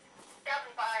constitution done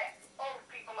by old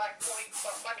people like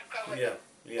Manukau Yeah.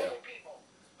 Yeah. old people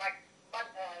like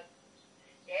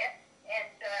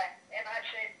and I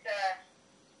said,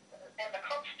 and the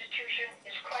constitution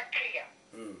is quite clear.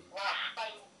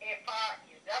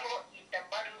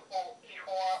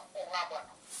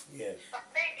 Yes. But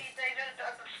maybe they don't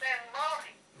understand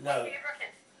Māori. No. What do you reckon?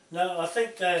 No, I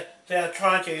think they're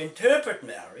trying to interpret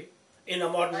Maori in a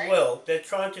modern world. They're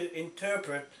trying to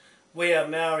interpret where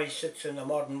Maori sits in the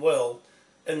modern world,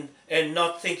 and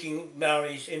not thinking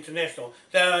Maori's international.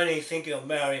 They're only thinking of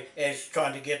Maori as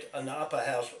trying to get an upper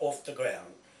house off the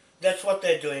ground. That's what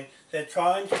they're doing. They're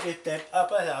trying to get that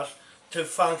upper house to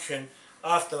function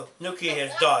after Nuki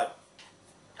has died.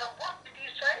 The what did you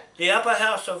say? The upper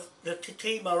house of the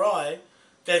Titi Marae,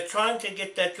 they're trying to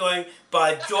get that going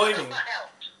by joining.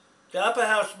 The upper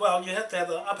house, well, you have to have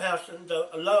an upper house, and the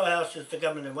lower house is the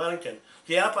government in Wellington.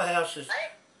 The upper house is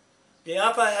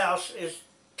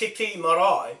Titi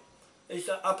Marae, is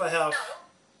the upper house. No,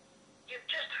 you've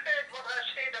just heard what I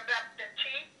said about the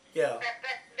tea. Yeah. That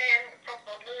man from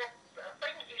the Lord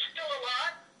thing, he's still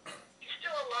alive. He's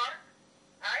still alive,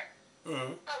 right?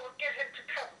 Mm-hmm. I will get him to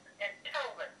come and tell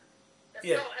them. And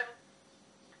Yeah. tell him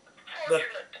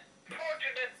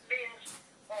fraudulent means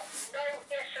of no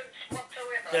essence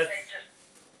whatsoever. They just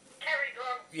carried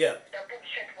on the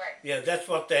bullshit way. Yeah, that's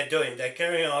what they're doing. They're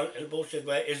carrying on in a bullshit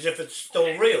way as if it's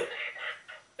still real.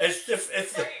 As if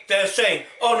they're saying,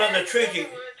 honour the treaty. In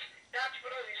other words, that's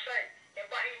what I was saying.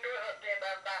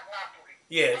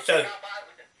 Yeah, so,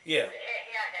 yeah.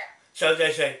 So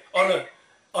they say,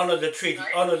 honour the treaty,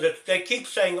 they keep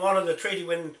saying honour the treaty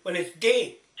when it's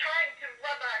dead. Trying to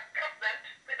run a government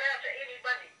without any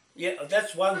money. Yeah,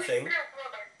 that's one thing. You can't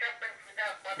run a government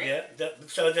without money. Yeah,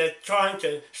 so they're trying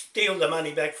to steal the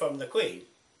money back from the Queen.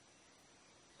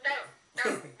 No.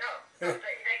 They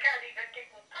can't even get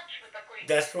in touch with the Queen.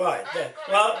 That's right.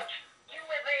 Well, you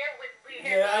were there when we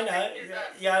had I know.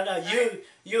 Yeah, I know.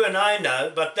 You and I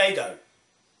know, but they don't.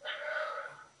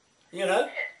 You know,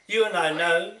 you and I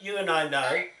know,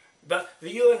 but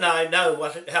you and I know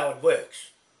how it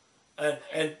works, and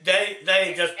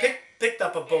they just picked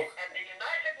up a book. And the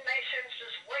United Nations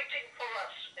is waiting for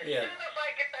us. As soon as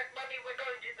I get that money, we're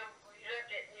going to the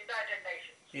United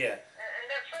Nations. Yeah. And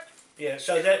that's it. Yeah.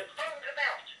 So that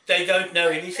they don't know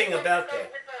anything about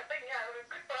that.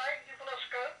 Goodbye, you let us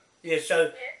go. Yeah.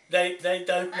 So they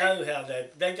don't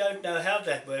know how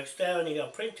that works. They're only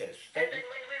apprentice. And then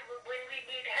when we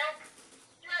need help,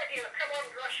 you come on,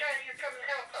 Russia, you come and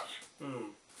help us.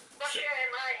 Russia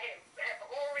and I have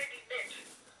already met.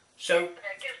 So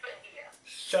Here.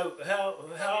 So how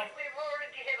we've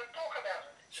already had a talk about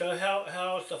it. So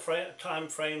how's the time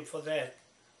frame for that?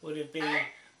 Would it be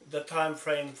the time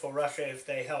frame for Russia if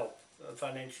they help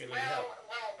financially help?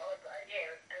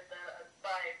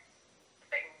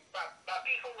 By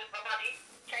people with the money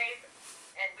came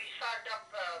and we signed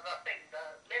up the thing. The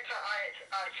letter I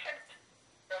sent,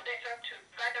 the letter to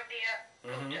Vladimir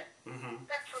Putin.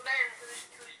 That's the man who's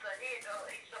the head,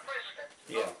 he's the president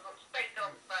of the state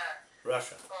of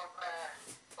Russia.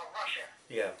 Of Russia.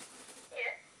 Yeah.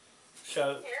 Yeah.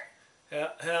 So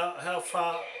how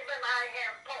far? Him and I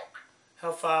have talk.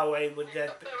 How far away would With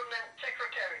that the be? permanent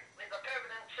secretary.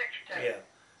 Yeah.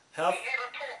 We had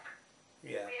a talk.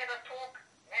 Yeah. We had a talk,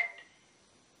 and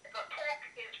the talk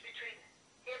is between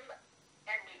him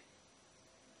and me.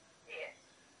 Yeah.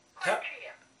 Quite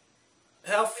clear.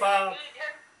 how far?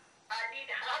 I need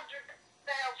 $100,000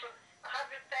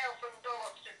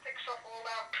 to fix up all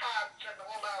our cards and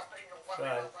all our things or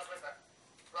whatever, Right.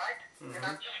 right? And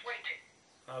I'm just waiting.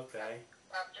 Okay.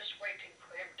 I'm just waiting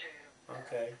for him to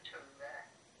Okay. to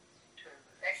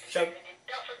execute it. It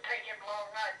doesn't take him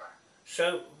long either.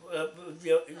 So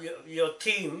your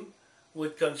team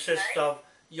would consist of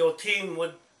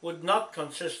would not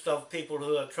consist of people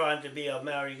who are trying to be a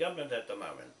Maori government at the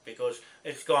moment, because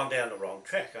it's gone down the wrong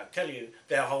track. I tell you,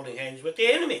 they're holding hands with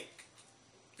the enemy,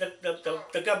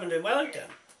 the government in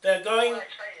Wellington. They're going. I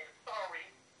say sorry.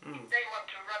 If they want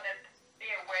to run it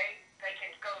their way, they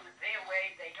can go their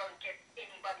way. They don't get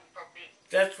anybody from me.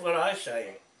 That's what I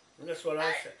say. That's what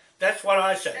I say. That's what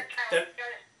I say. That's how it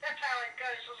goes. That's how it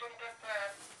goes, isn't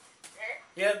it?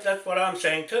 Yeah, that's what I'm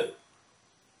saying too.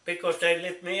 Because they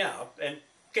let me out and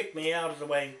kicked me out of the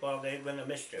way while they win the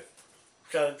mischief.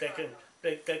 So they're gonna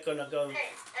go.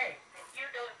 Hey, you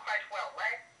do it quite well,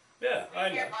 right? Yeah, I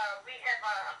know. We have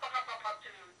a whakapapa to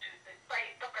say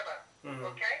tokana,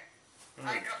 okay?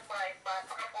 I got my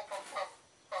whakapapa from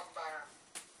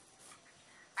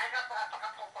I got my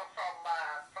whakapapa from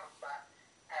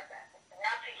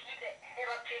Ngāti Hine.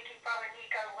 Hera Tēti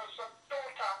Whareniko was the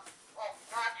daughter of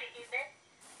Ngāti Hine,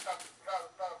 the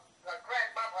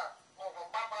grandmother or the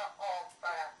mother of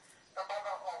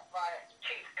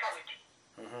Chief Kawiti.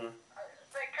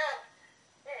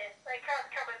 They can't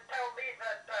come and tell me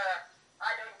that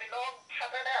I don't belong.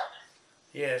 Cut it out.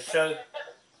 Yeah, so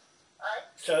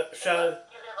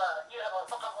You have a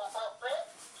whakapapa there,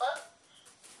 so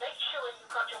make sure you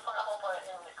got your whakapapa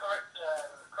in the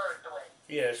correct way.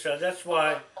 yeah, so that's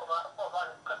why. For the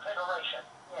Confederation.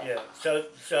 Yeah, so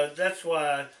that's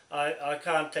why I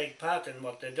can't take part in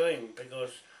what they're doing,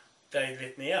 because they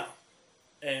let me out,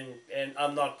 and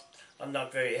I'm not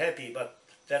very happy, but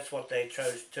that's what they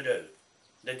chose to do.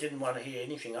 They didn't want to hear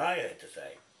anything I had to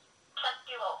say. Cut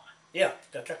you off. Yeah,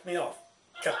 they chucked me off.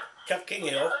 Chuck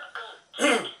Kingy off.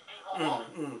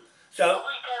 So. The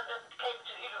weekend it came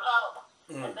to Hiruharama,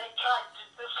 and they tried to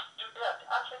do that.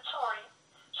 I said, sorry,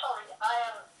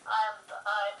 I'm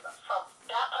from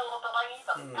Data Lotalangi,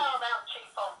 the paramount chief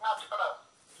of Ngāti Porou.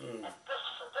 And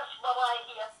this marae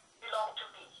here belong to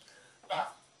me.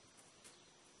 Now,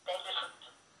 they listened.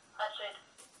 I said,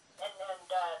 and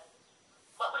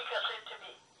Mahuika said to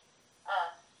me,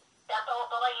 Data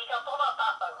Lotalangi ka tōna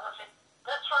tātou. I said,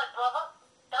 that's right, brother.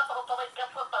 Data Lotalangi ka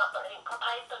tōna tātou. In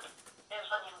Kotaita, there's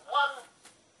only one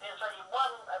thing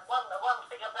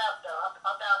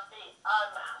about me.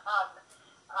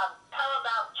 I'm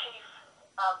paramount chief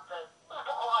of the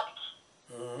Upukoadiki.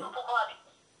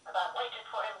 And I waited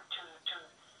for him to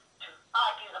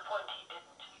argue the point he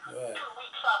didn't. Right. 2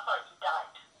 weeks after he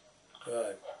died.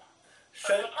 Right. Yeah.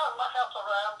 So they can't muck us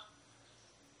around.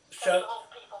 So and old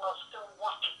people are still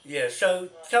watching. yeah. So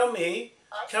tell me.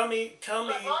 Is that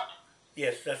right?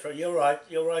 Yes, that's right. You're right.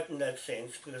 You're right in that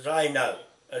sense, because I know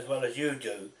as well as you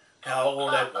do how all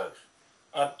that works.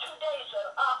 2 days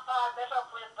after I met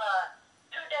up with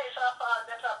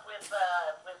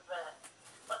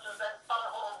what's his name,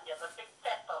 Parahonia, the big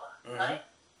fat fella, right?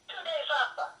 2 days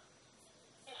after,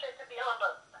 he said to me, my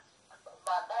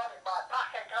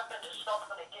parking government is not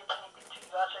going to give anything to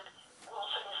you. I said, we'll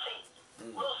soon see.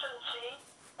 We'll soon see,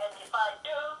 and if I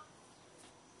do,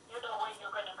 you know where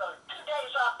you're going to go. 2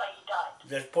 days after he died.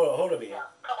 There's poor Horobi.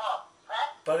 Yeah, come on,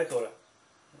 huh? Parakora.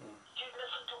 Did you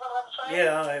listen to what I'm saying?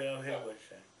 Yeah, I hear what you're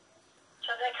saying.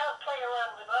 So they can't play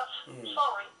around with us.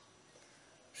 Sorry.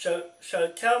 So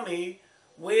tell me,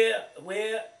 where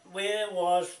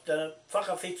was the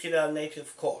Whakawhitira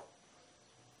Native Court?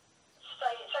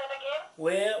 Say it again.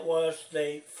 Where was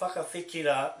the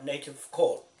Whakawhitira Native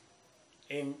Court?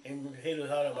 In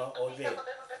Hiruharama or there? A little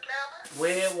bit louder.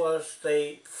 Where was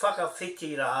the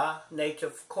Whakawhitira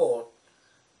Native Court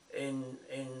in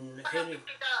Hiru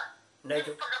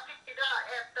Native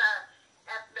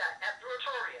at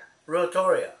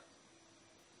Rotoria?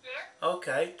 Yeah,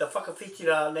 Okay, the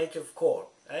Whakawhitira Native Court,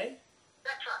 eh?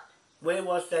 that's right. Where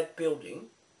was that building?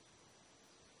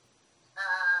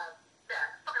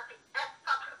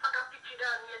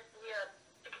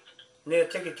 Near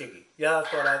Tiki Tiki. Yeah,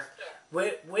 that's what I.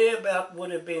 Where about would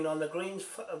it have been, on the Greens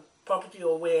property,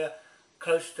 or where,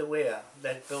 close to where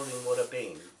that building would have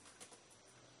been?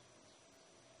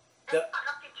 The,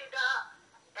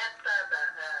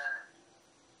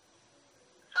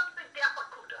 Something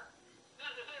Diapakuta.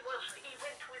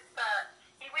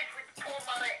 He went with Paul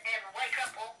Mother and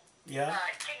Waikapo. yeah.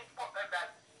 Chief Paul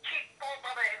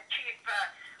Mother and Chief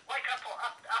Waikapo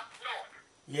up north.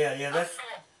 Yeah, that's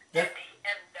And he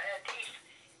and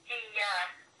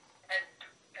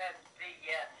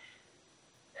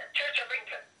the Church of England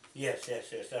Yes,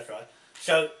 that's right.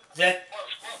 So that was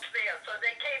there. So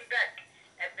they came back,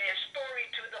 and their story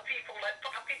to the people at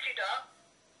Whakapitira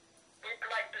went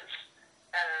like this.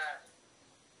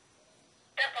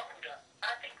 Tapakuda.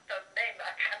 I think the name,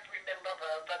 I can't remember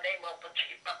the name of the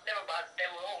chief, but never mind, they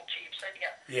were all chiefs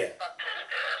anyhow. yeah. But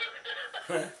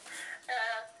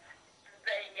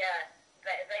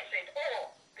they said,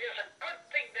 oh, there's a good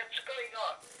thing that's going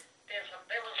on. There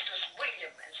was this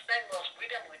William, his name was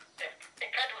William with the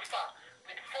cattle farm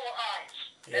with 4 eyes.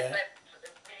 Yeah. And that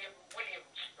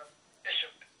Williams, the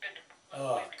bishop.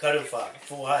 Oh, Karufa,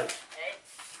 4 eyes.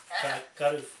 Eh?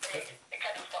 Karufa. The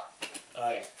cattle farm.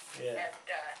 Eyes. Yeah.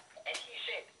 And he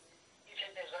said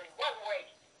there's only one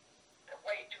way, the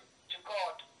way to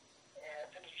God,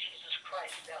 through Jesus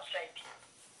Christ, our Savior.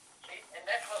 See? And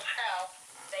that was how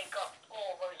they got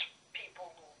all those people.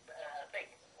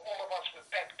 All of us were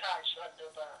baptized under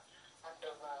the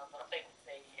thing,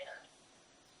 the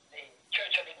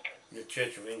Church of England. The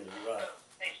Church of England, right. So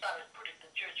they started putting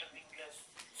the Church of England.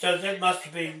 So that must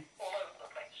have been. All over the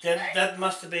place. That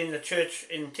must have been the church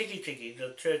in Tiki Tiki,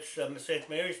 the church, St.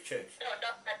 Mary's Church. No,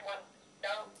 not that one.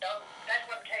 No, that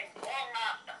one came long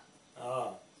after.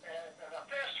 Oh. The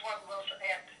first one was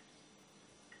at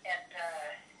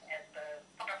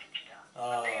Whakapitira.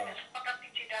 Ah. The name is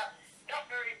Whakapitira, not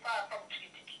very far from Tiki.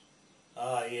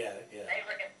 Ah, yeah. They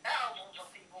reckon thousands of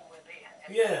people were there.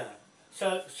 Yeah.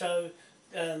 So,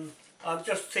 I'm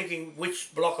just thinking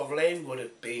which block of land would it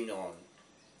have been on,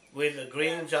 where the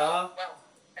greens are. Well,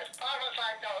 as far as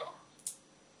I know,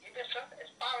 you listen, as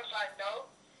far as I know,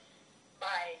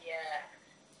 my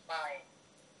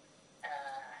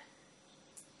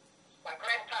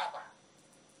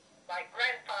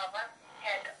grandfather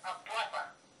had a brother,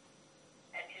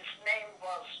 and his name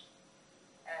was,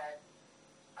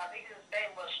 I think his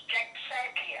name was Jack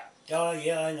Sadlier. Oh,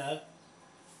 yeah, I know.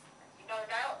 You know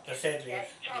now? The Sadliers,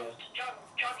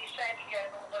 Johnny Sadlier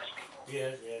and all those people.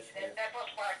 Yes. And that was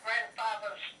my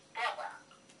grandfather's brother,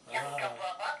 younger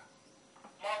brother,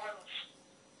 Lawrence,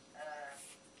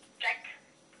 Jack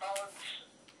Lawrence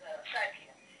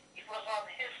Sadlier. It was on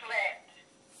his land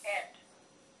at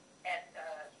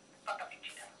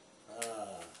Whakapitira.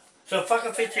 So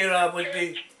Whakawhitira would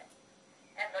be.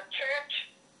 And the church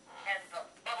and the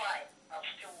marae are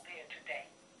still there today.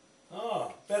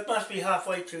 Oh, that must be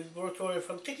halfway to Rotorua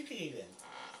from Tiki Tiki then.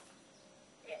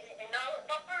 No,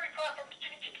 not very far from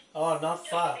Tiki. Oh, not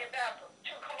far. Just about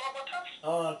 2 kilometres.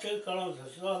 Oh, 2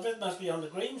 kilometres. Oh, that must be on the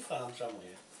green farm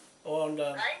somewhere. Or on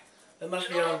the. Right? It must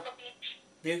be Not on on the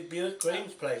beach. Buick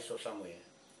Green's place or somewhere.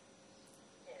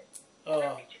 Yeah. Oh.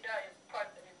 Whakapitira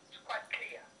is quite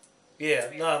clear.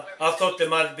 Yeah, no, I thought there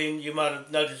might have been, you might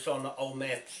have noticed on the old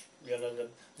maps, you know,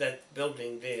 that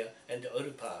building there and the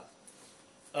Urupa.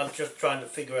 I'm just trying to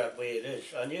figure out where it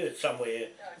is. I knew it's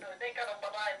somewhere. No, they got a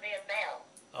marae there now.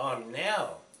 Oh,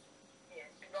 now? Yeah,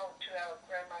 it belonged to our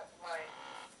my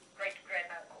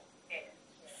great-granduncle. Yeah.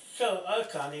 So I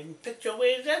can't even picture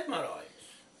where that marae is.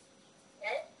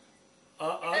 Yeah?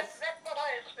 That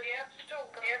marae is there, still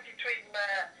there between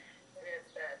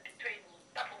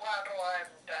Tapuaroa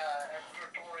and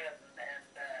Rotorua and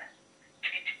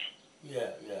Tiki.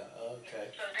 Yeah,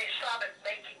 okay. So they started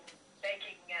making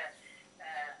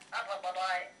other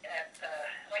marae at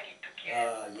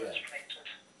Rangitukia and those places.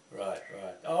 Right.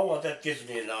 Oh, well, that gives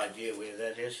me an idea where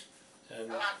that is. And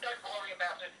Don't worry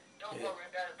about it. Don't worry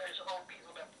about it. Those old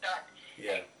people have died.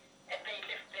 yeah. And they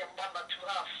left their mama to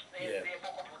us. They're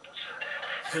mokoputas.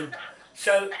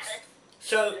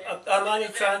 So I'm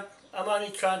only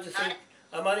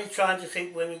trying to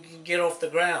think when we can get off the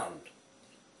ground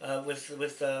with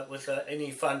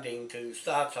any funding to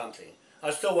start something.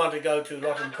 I still want to go to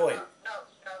Lotton Point. No.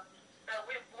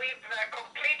 We've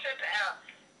completed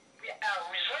our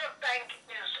reserve bank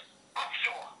is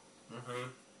offshore. Mm-hmm.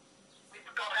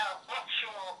 We've got our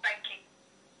offshore banking,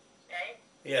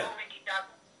 Yeah. already done.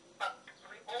 But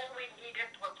all we needed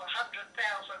was $100,000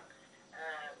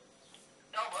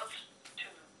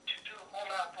 to do all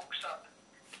our books up,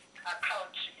 our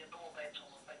currency and all that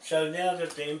sort of thing. So now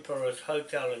that the Emperor's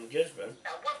Hotel in Gisborne,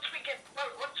 Now once we get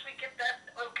that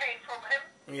okay from him,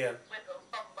 yeah,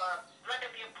 from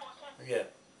Vladimir Putin, yeah,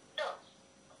 no.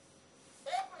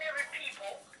 Ordinary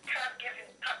people can't get in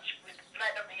touch with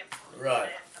Vladimir Putin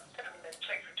Right. and the permanent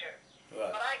secretary.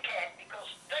 right, But I can because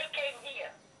they came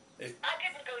here. I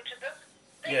didn't go to them.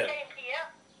 They Yeah. came here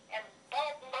and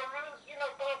Bob Maru, you know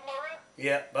Bob Maru?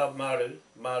 yeah, Bob Maru.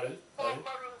 Bob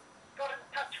Maru got in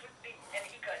touch with me and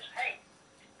he goes, hey,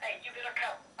 you better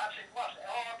come. I said, what?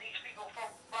 Oh, these people from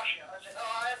Russia. I said,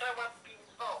 oh, I don't want to be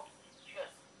involved. He goes,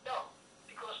 no,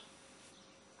 because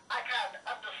I can't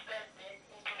understand their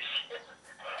English.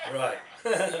 Right.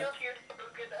 You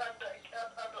can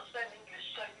understand English,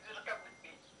 so you gotta come with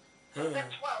me. So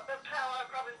that's how I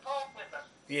got involved with them.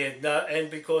 Yeah, no, and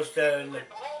because they're in We the...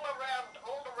 went all around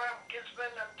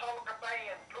Gisborne and Tolga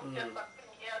Bay and looked at the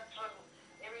vineyards and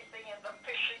everything and the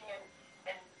fishing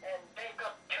and they've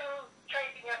got 2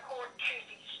 trading accord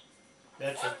treaties.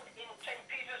 That's One it. in St.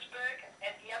 Petersburg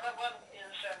and the other one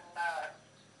is in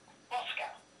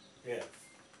Moscow. Yeah.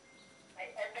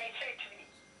 And they say to me,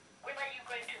 when are you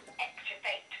going to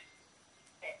activate?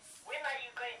 When are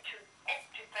you going to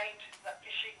activate the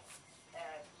fishing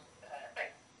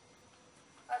thing?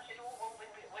 I said, oh,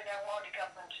 when our Māori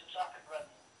government is up and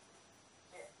running.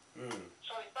 Yeah.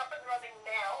 So it's up and running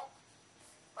now,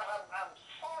 but I'm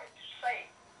sorry to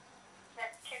say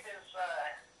that kid is,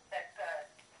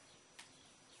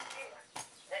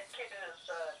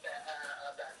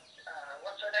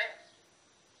 what's her name?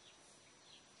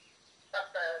 That's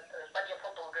the Bunny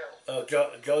football girl. Oh,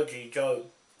 Georgie.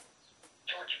 Georgie,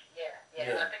 yeah.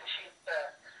 Yeah. I think she's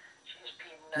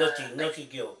been... Naughty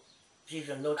girl. She's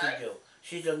a naughty girl.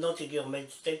 She's a naughty girl,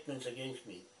 made statements against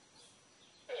me.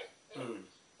 Yeah.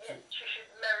 She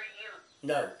should marry you.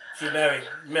 No, she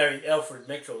married Alfred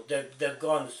Mitchell. They've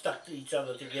gone stuck to each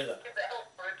other together.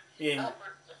 Yeah.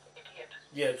 Alfred was an idiot.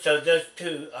 Yeah, so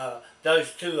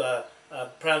those two are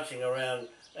prancing around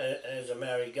as a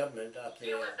married government up there.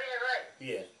 You were there, right?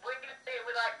 Yeah. Were you there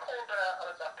when I called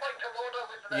a point of order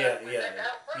with Alfred?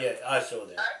 Yeah, I saw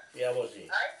that. Right? Yeah, I was there.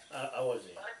 Right? I was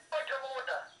there. Point of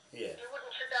order. Yeah. You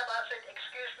wouldn't sit down. I said,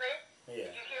 excuse me? Yeah.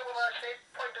 Did you hear what I said?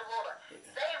 Point of order.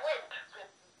 They went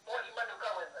with Mohi Manuka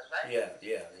with them, right?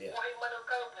 Yeah. Mohi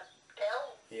Manuka with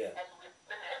Dell Yeah. and with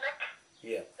Minhinik.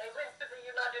 Yeah. They went to the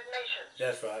United Nations.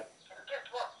 That's right. And guess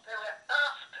what? They were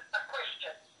asked a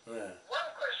question. Yeah. One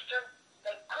question,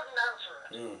 they couldn't answer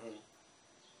it.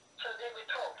 So they were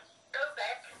told, go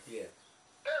back. Yeah.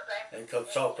 Go back. And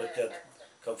consult with the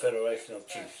Confederation of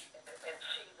Chiefs. And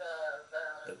see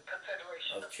the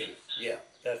Confederation of Chiefs. Yeah,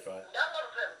 that's right. None of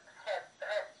them had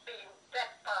been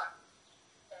that far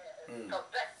from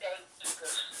that day to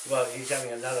this. Well, he's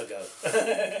having another go.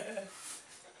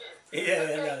 He's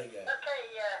having another go.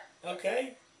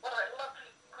 Okay. What a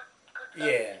lovely, good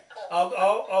Yeah. talk.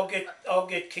 I'll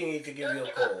get Kingy to give you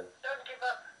a call. Don't give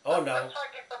up. Oh no. Once I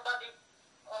get the money,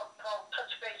 I'll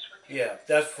touch base with you. Yeah,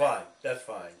 that's fine. That's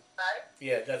fine. Right?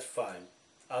 Yeah, that's fine.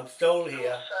 I'm still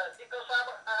here. Because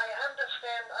I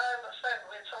understand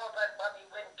where some of that money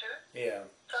went to. Yeah.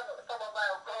 Some of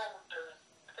our gold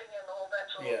thing and all that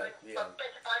sort of thing. Yeah. But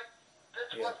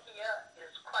this one here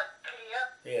is quite clear.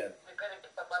 Yeah. We're going to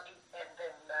get the money and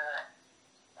then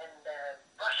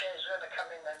Russia is going to come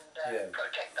in and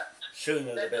protect us.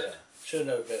 Sooner the better.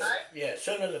 Sooner the better. Right? Yeah,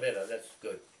 sooner the better. That's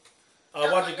good. I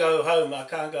want to go home. I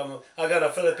can't go home. I got a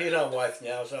Filipino wife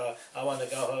now, so I want to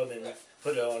go home and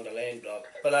put her on the land block.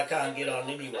 But I can't get on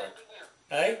anyone.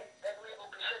 Hey? Then we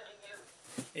will be sending you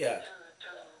Yeah. to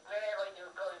wherever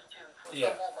you're going to for Yeah.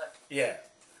 some more money. Yeah.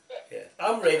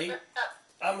 I'm ready.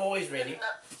 I'm always ready. To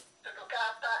look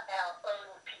after our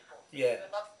own people. Yeah.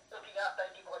 We're not looking after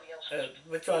anybody else.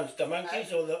 Which ones? The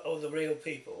monkeys or the real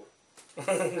people?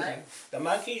 The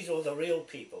monkeys or the real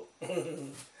people?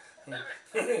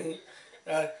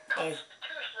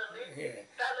 Constitutionally, Yeah.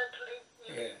 validly,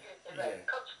 Yeah.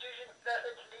 constitution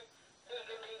validly,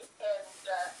 legally,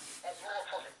 and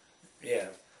lawfully. Yeah.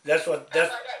 That's what.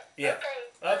 That's. Yeah.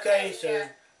 Okay. So Yeah.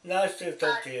 nice to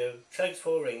talk to you. Thanks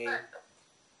for ringing. Nice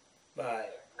Bye.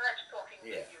 talking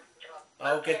Yeah. to you, John.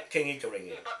 I'll get Kingy to ring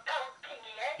you. But tell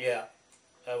Kingy, Yeah.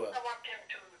 I will. I want him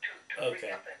to Okay.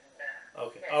 ring up and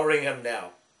Okay. I'll ring him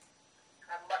now.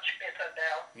 I'm much better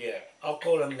now. Yeah. I'll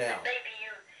call him now.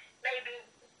 Maybe,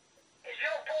 is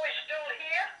your boy still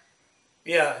here?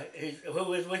 Yeah.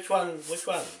 Who is? Which one? Which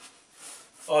one?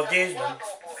 Oh, Desmond.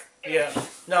 Boy. Yeah.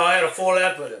 No, I had a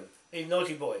fallout with him. He's a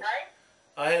naughty boy. Right?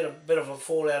 I had a bit of a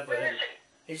fallout with Where him. is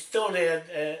he? He's still there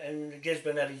in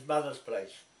Gisborne at his mother's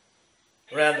place.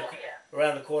 He's Around still here.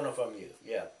 around the corner from you.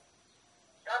 Yeah.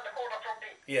 Down the corner from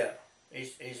me. Yeah. I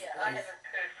haven't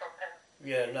heard from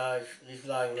him. No, he's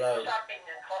lying low. He's up in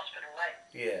hospital, right?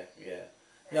 Yeah.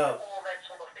 And No. all that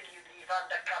sort of thing you leave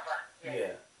undercover.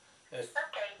 Yeah. That's,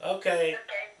 Okay. okay.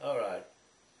 All right.